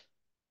that.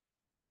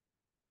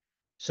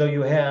 So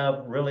you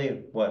have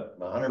really, what,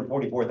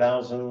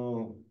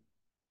 144,000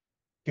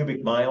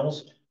 cubic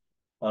miles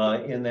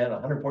in that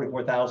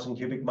 144,000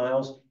 cubic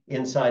miles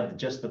inside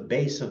just the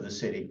base of the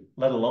city,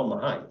 let alone the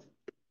height.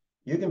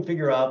 You can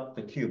figure out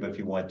the cube if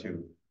you want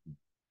to,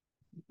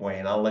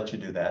 Wayne. I'll let you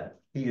do that.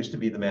 He used to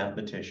be the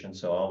mathematician,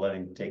 so I'll let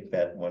him take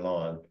that one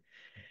on.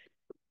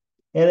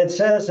 And it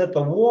says that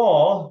the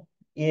wall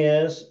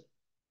is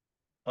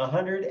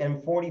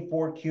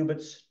 144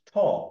 cubits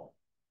tall.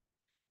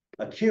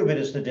 A cubit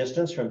is the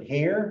distance from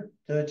here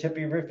to the tip of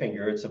your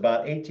finger. It's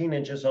about 18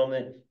 inches on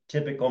the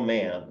typical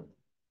man.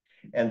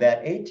 And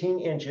that 18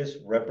 inches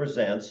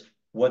represents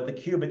what the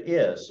cubit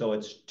is. So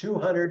it's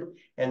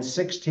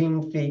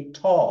 216 feet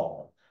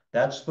tall.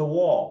 That's the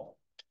wall.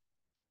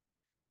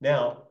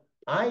 Now,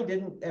 I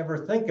didn't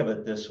ever think of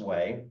it this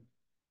way,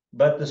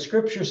 but the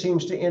scripture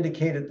seems to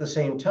indicate at the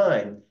same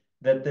time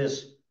that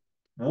this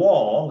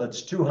wall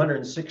that's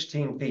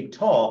 216 feet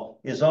tall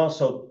is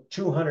also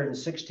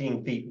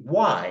 216 feet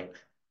wide.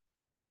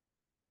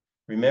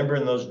 Remember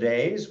in those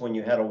days when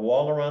you had a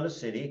wall around a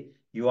city,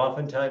 you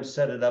oftentimes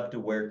set it up to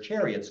where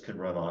chariots could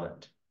run on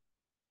it.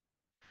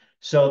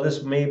 So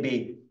this may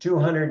be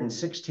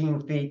 216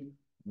 feet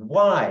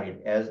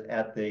wide as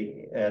at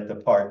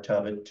the part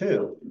of it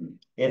too.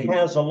 It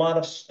has a lot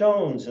of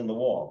stones in the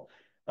wall.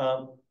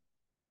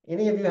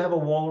 Any of you have a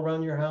wall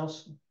around your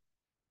house?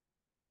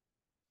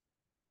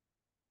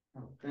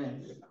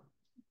 Okay.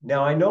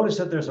 Now I noticed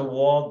that there's a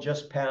wall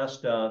just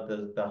past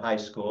the high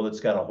school that's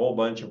got a whole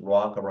bunch of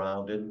rock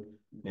around it.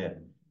 Yeah,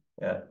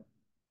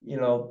 you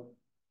know,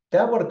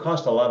 that would have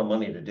cost a lot of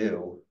money to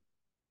do,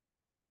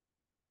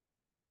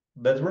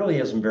 but it really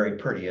isn't very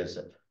pretty, is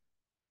it?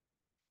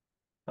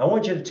 I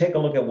want you to take a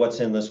look at what's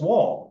in this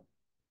wall.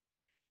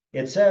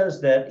 It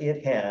says that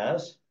it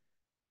has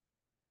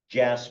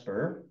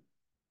jasper,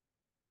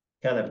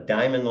 kind of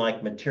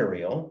diamond-like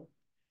material,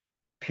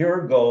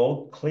 pure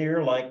gold,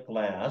 clear like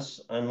glass.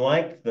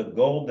 Unlike the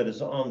gold that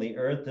is on the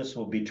earth, this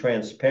will be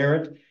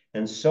transparent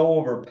and so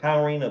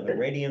overpowering of the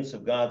radiance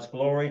of God's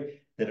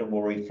glory that it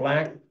will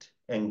reflect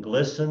and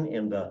glisten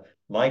in the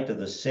light of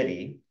the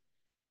city.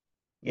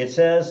 It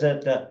says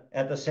that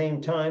at the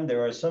same time,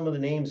 there are some of the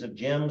names of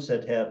gems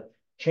that have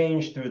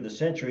changed through the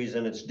centuries,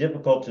 and it's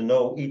difficult to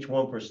know each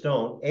one per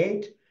stone.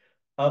 8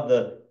 of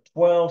the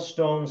 12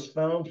 stones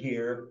found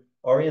here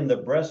are in the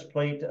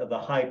breastplate of the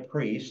high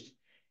priest,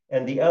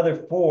 and the other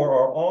 4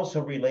 are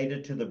also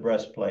related to the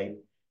breastplate.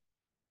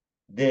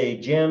 The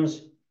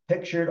gems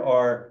pictured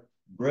are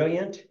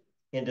brilliant,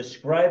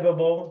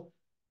 indescribable.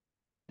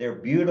 They're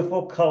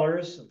beautiful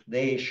colors.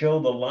 They show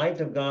the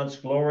light of God's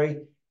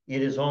glory.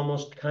 It is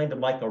almost kind of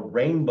like a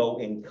rainbow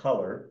in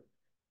color.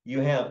 You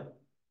have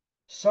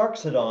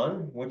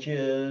sarxodon, which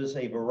is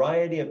a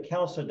variety of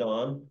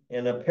chalcedon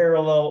and a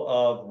parallel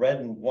of red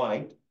and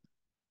white.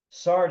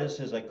 Sardis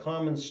is a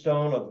common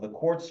stone of the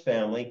quartz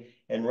family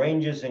and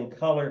ranges in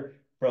color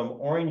from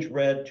orange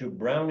red to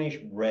brownish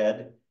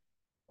red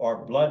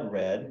or blood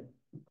red.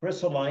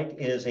 Chrysolite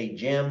is a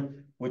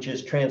gem which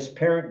is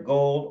transparent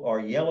gold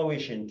or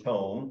yellowish in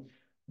tone.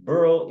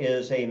 Beryl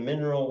is a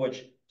mineral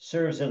which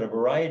serves in a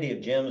variety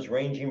of gems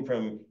ranging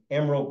from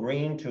emerald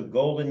green to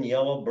golden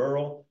yellow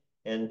beryl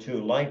and to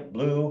light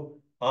blue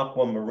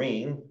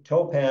aquamarine.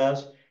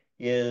 Topaz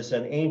is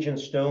an ancient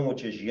stone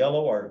which is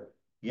yellow or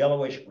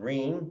yellowish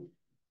green.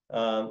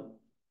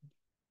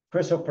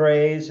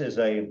 Chrysoprase is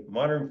a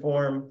modern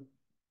form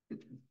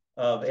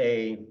of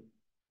a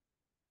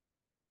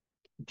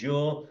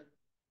jewel,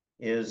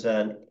 is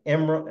an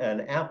emerald,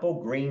 an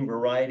apple green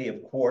variety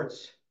of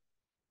quartz.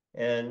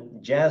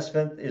 And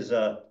jacinth is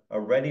a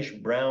reddish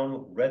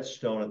brown red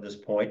stone at this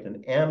point.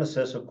 And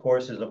amethyst, of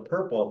course, is a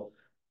purple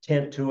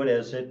tint to it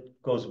as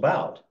it goes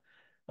about.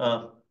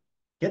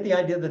 Get the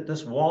idea that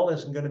this wall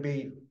isn't going to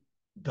be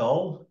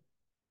dull?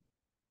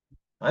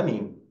 I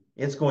mean,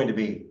 it's going to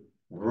be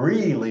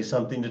really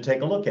something to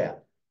take a look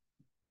at.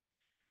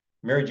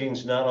 Mary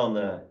Jean's not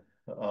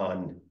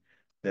on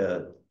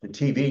the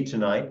TV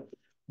tonight,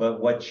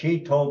 but what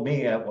she told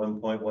me at one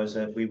point was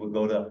that we would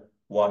go to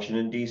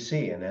Washington,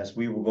 D.C. And as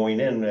we were going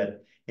in,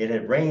 it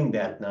had rained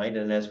that night.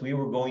 And as we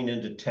were going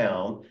into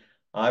town,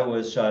 I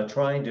was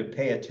trying to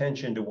pay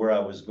attention to where I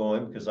was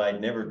going because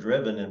I'd never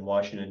driven in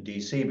Washington,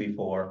 D.C.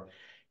 before.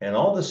 And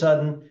all of a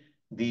sudden,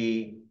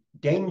 the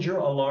danger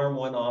alarm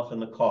went off in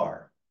the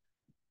car.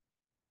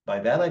 By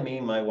that, I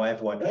mean my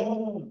wife went,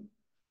 oh.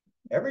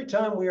 Every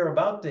time we are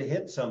about to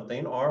hit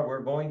something or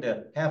we're going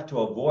to have to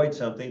avoid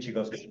something, she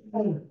goes,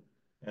 oh.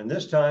 And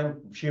this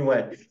time she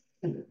went,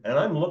 And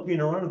I'm looking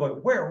around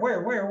going,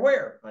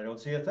 where? I don't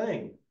see a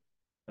thing.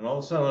 And all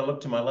of a sudden I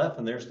look to my left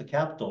and there's the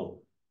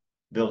Capitol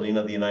building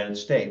of the United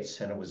States.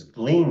 And it was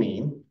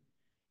gleaming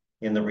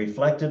in the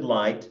reflected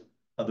light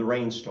of the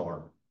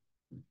rainstorm.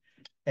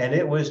 And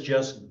it was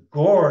just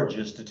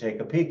gorgeous to take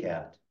a peek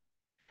at.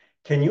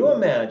 Can you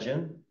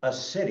imagine a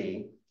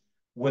city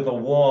with a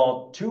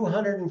wall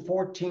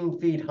 214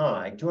 feet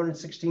high,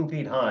 216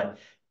 feet high,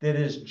 that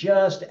is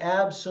just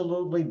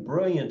absolutely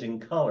brilliant in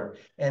color,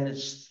 and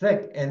it's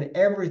thick, and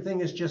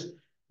everything is just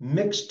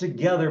mixed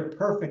together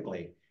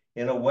perfectly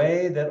in a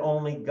way that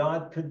only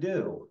God could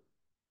do?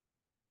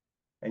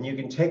 And you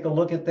can take a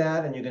look at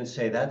that and you can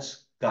say,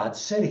 that's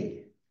God's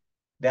city.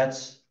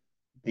 That's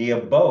the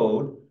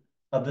abode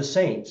of the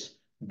saints.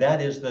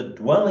 That is the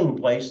dwelling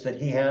place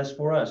that he has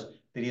for us,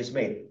 that he has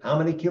made. How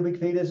many cubic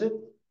feet is it?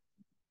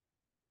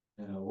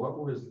 What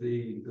was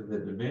the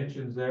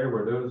dimensions there?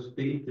 Were those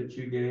feet that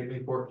you gave me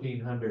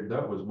 1,400?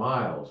 That was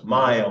miles.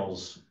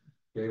 Miles.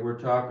 Okay, we're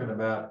talking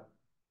about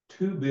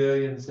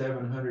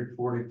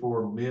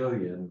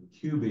 2,744,000,000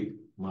 cubic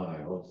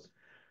miles.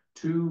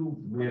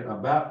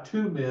 About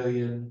 2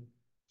 million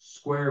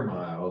square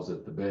miles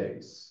at the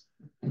base.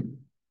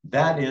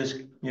 That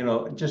is,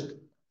 just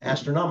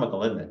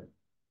astronomical, isn't it?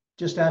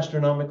 Just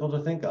astronomical to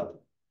think of.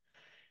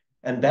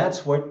 And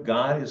that's what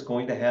God is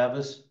going to have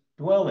us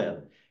dwell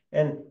in.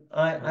 And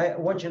I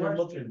want you to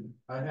look.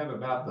 I have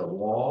about the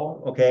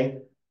wall. Okay.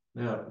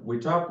 Now, we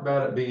talked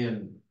about it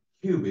being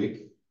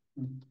cubic.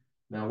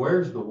 Now,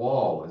 where's the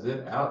wall? Is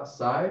it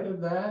outside of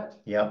that?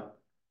 Yep.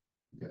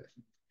 Okay.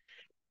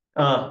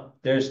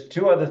 There's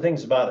two other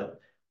things about it.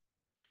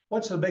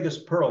 What's the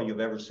biggest pearl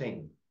you've ever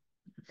seen?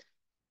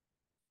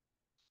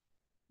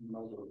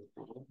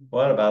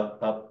 What about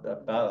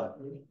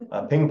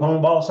a ping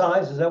pong ball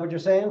size? Is that what you're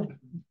saying?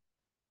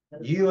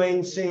 You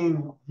ain't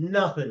seen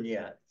nothing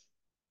yet.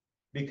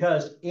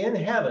 Because in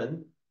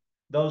heaven,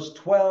 those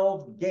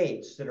 12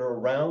 gates that are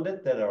around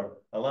it that are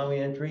allowing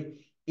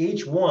entry,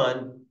 each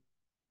one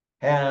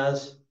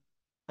has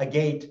a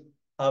gate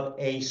of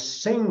a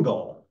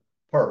single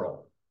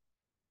pearl.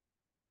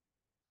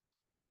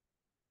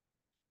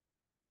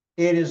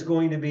 It is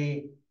going to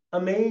be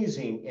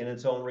amazing in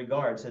its own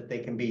regards that they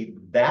can be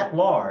that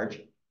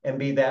large and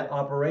be that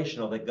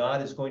operational, that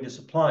God is going to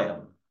supply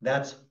them.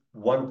 That's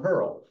one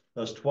pearl.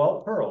 Those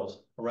 12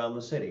 pearls around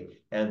the city,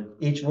 and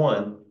each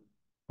one,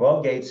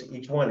 12 gates,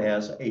 each one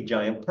has a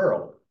giant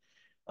pearl.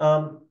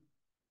 How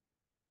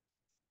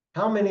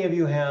many of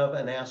you have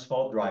an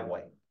asphalt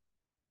driveway?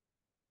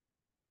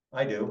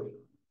 I do.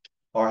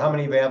 Or how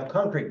many of you have a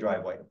concrete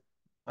driveway?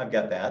 I've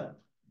got that.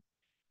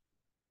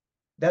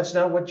 That's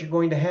not what you're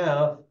going to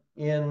have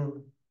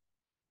in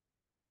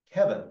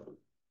heaven.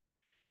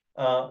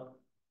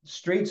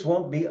 Streets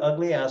won't be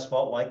ugly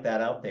asphalt like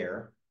that out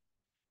there.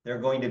 They're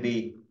going to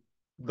be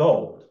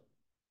gold,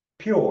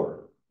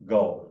 pure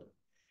gold.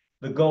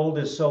 The gold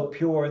is so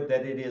pure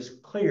that it is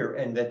clear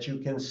and that you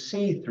can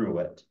see through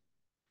it.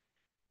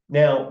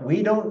 Now,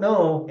 we don't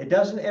know, it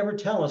doesn't ever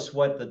tell us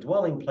what the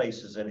dwelling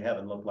places in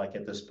heaven look like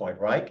at this point,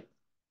 right?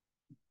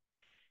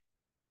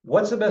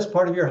 What's the best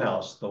part of your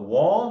house? The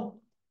wall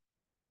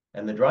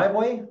and the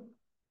driveway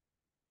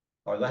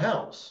or the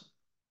house?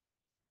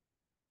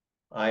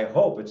 I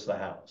hope it's the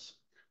house,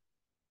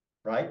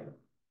 right?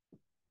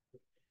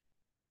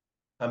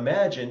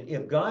 Imagine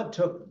if God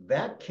took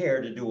that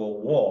care to do a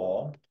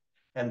wall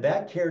and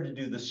that care to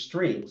do the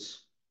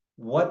streets,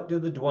 what do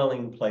the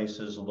dwelling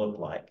places look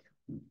like?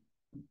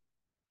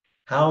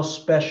 How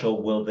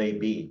special will they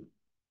be?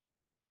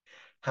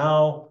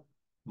 How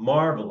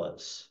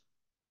marvelous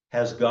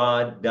has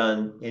God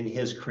done in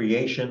his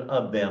creation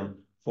of them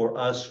for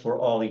us for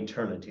all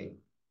eternity?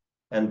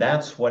 And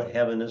that's what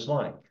heaven is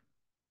like.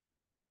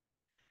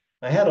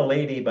 I had a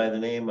lady by the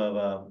name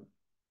of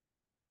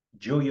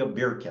Julia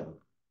Birkin.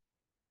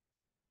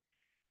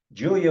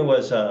 Julia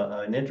was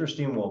an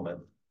interesting woman.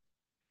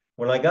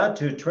 When I got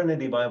to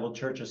Trinity Bible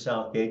Church of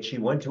Southgate, she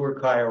went to her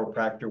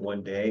chiropractor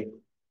one day,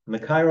 and the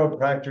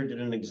chiropractor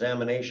did an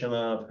examination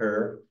of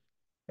her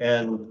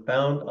and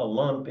found a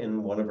lump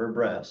in one of her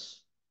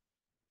breasts.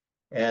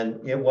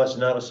 And it was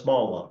not a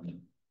small lump.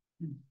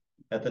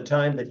 At the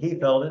time that he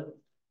felt it,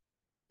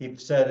 he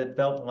said it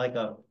felt like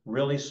a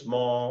really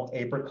small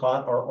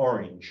apricot or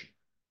orange.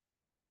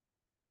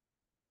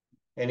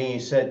 And he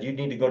said, you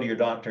need to go to your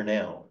doctor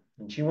now.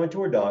 And she went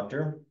to her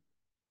doctor,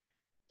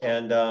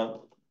 and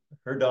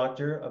her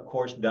doctor, of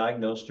course,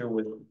 diagnosed her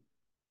with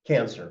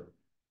cancer.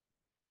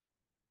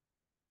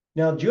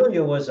 Now,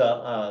 Julia was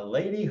a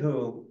lady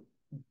who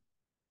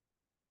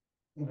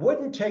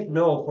wouldn't take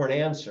no for an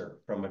answer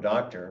from a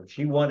doctor.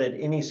 She wanted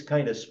any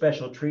kind of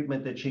special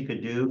treatment that she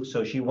could do.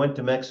 So she went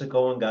to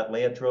Mexico and got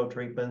Laetrile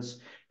treatments,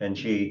 and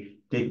she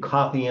did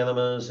coffee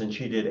enemas, and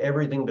she did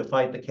everything to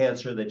fight the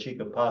cancer that she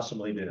could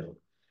possibly do.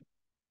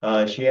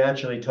 She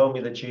actually told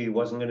me that she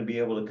wasn't going to be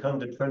able to come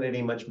to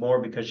Trinity much more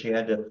because she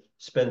had to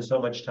spend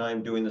so much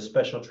time doing the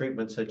special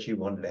treatments that she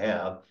wanted to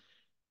have.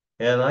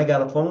 And I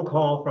got a phone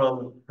call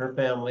from her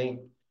family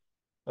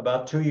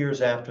about 2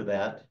 years after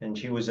that, and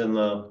she was in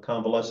the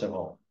convalescent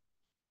home.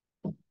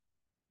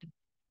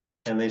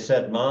 And they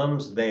said,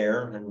 Mom's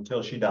there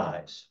until she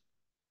dies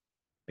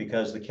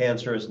because the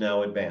cancer is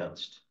now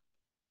advanced.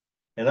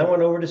 And I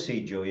went over to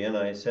see Julia and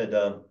I said,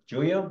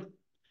 Julia,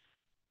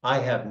 I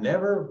have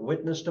never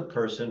witnessed a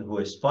person who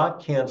has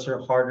fought cancer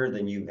harder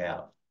than you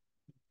have.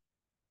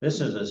 This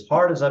is as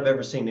hard as I've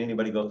ever seen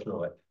anybody go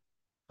through it.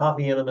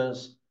 Coffee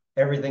enemas,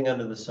 everything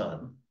under the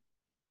sun.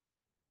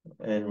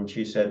 And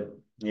she said,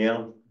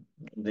 yeah,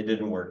 they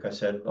didn't work. I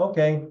said,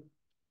 okay.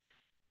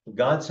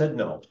 God said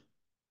no.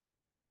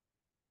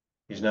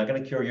 He's not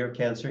going to cure your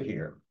cancer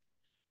here.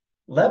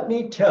 Let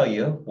me tell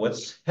you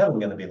what's heaven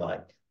going to be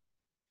like.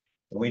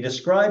 And we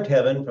described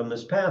heaven from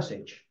this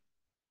passage.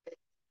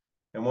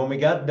 And when we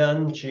got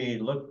done, she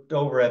looked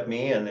over at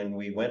me and then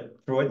we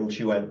went through it and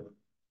she went,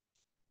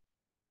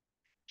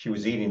 she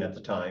was eating at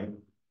the time.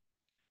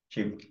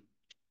 She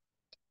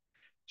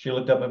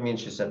looked up at me and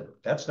she said,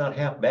 that's not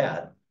half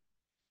bad.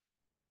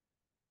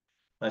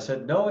 I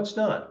said, no, it's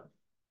not.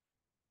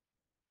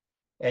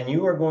 And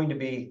you are going to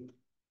be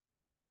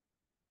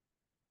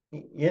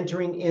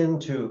entering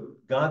into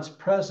God's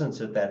presence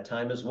at that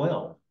time as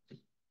well.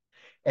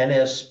 And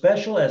as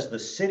special as the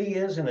city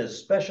is and as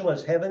special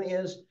as heaven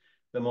is,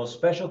 the most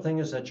special thing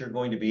is that you're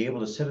going to be able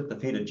to sit at the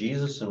feet of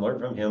Jesus and learn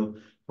from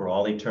him for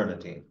all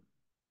eternity.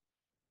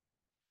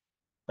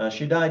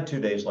 She died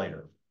 2 days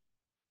later.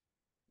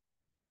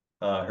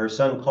 Her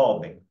son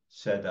called me,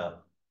 said,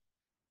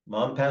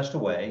 Mom passed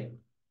away.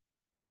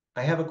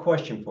 I have a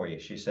question for you.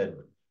 She said,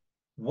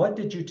 what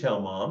did you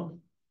tell Mom?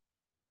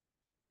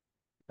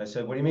 I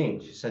said, what do you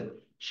mean? She said,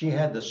 she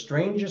had the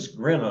strangest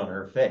grin on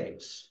her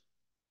face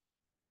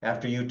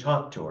after you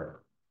talked to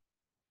her.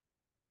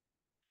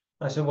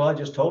 I said, well, I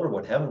just told her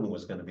what heaven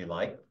was going to be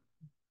like.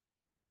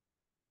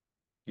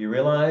 Do you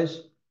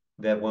realize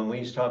that when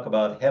we talk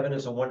about heaven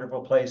is a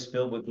wonderful place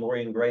filled with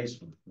glory and grace,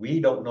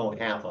 we don't know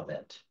half of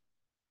it.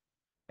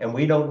 And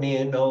we don't need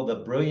to know the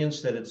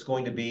brilliance that it's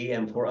going to be.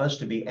 And for us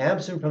to be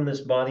absent from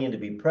this body and to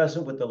be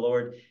present with the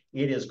Lord,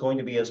 it is going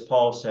to be, as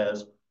Paul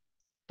says,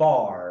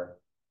 far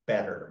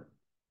better.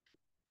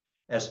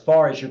 As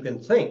far as you can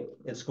think,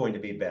 it's going to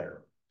be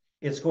better.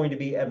 It's going to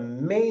be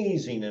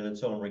amazing in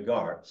its own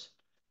regards.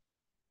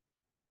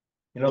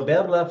 You know,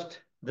 Bev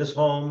left this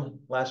home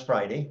last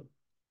Friday,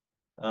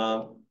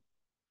 and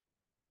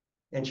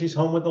she's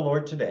home with the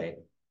Lord today.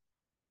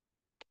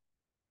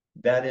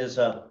 That is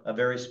a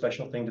very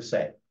special thing to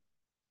say.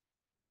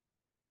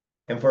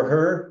 And for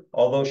her,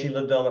 although she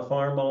lived on a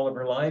farm all of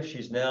her life,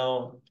 she's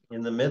now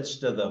in the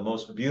midst of the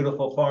most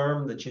beautiful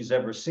farm that she's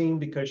ever seen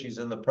because she's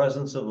in the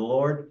presence of the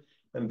Lord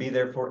and be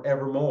there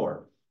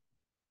forevermore.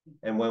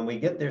 And when we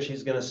get there,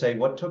 she's going to say,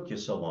 what took you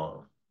so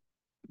long?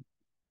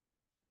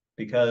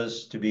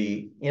 Because to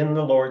be in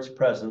the Lord's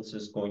presence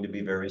is going to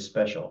be very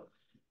special.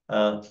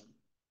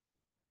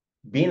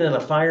 Being in a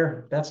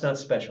fire, that's not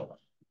special.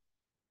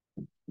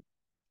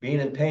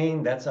 Being in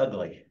pain, that's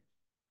ugly.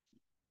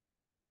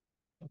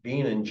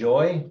 Being in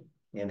joy,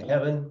 in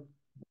heaven,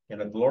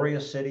 in a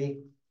glorious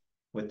city,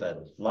 with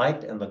the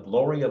light and the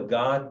glory of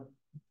God,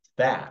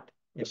 that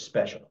is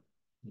special.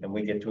 And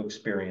we get to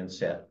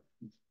experience it.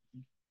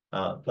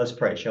 Let's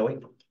pray, shall we?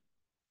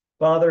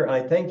 Father,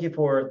 I thank you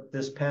for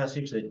this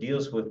passage that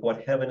deals with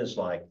what heaven is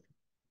like.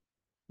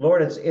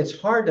 Lord, it's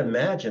hard to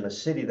imagine a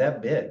city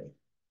that big.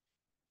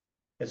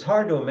 It's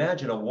hard to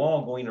imagine a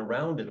wall going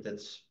around it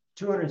that's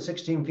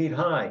 216 feet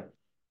high,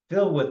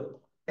 filled with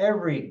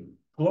every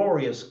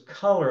glorious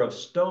color of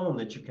stone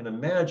that you can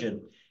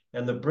imagine,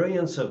 and the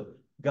brilliance of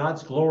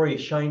God's glory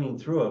shining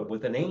through it,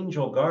 with an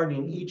angel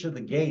guarding each of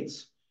the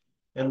gates,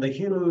 and the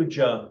huge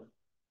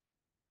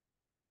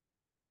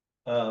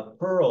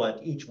pearl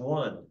at each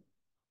one,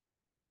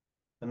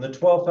 and the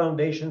 12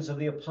 foundations of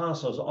the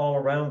apostles all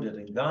around it.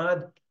 And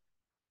God,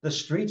 the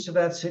streets of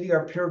that city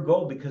are pure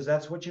gold because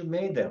that's what you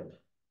made them.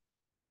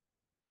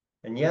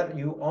 And yet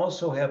you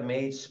also have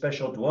made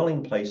special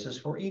dwelling places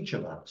for each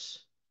of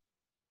us,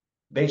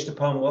 based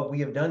upon what we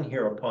have done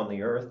here upon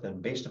the earth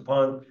and based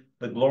upon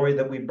the glory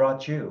that we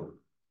brought you.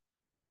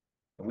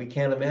 And we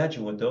can't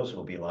imagine what those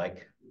will be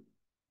like.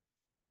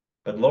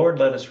 But Lord,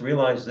 let us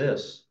realize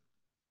this.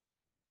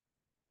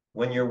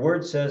 When your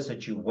word says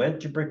that you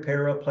went to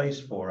prepare a place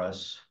for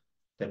us,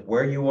 that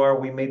where you are,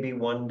 we may be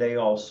one day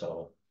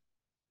also,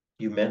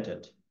 you meant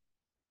it.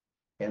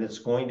 And it's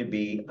going to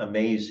be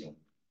amazing.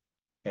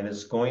 And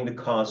it's going to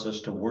cause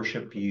us to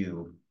worship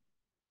you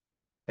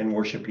and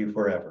worship you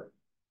forever.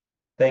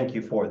 Thank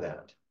you for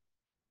that.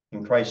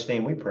 In Christ's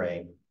name we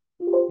pray.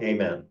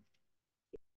 Amen.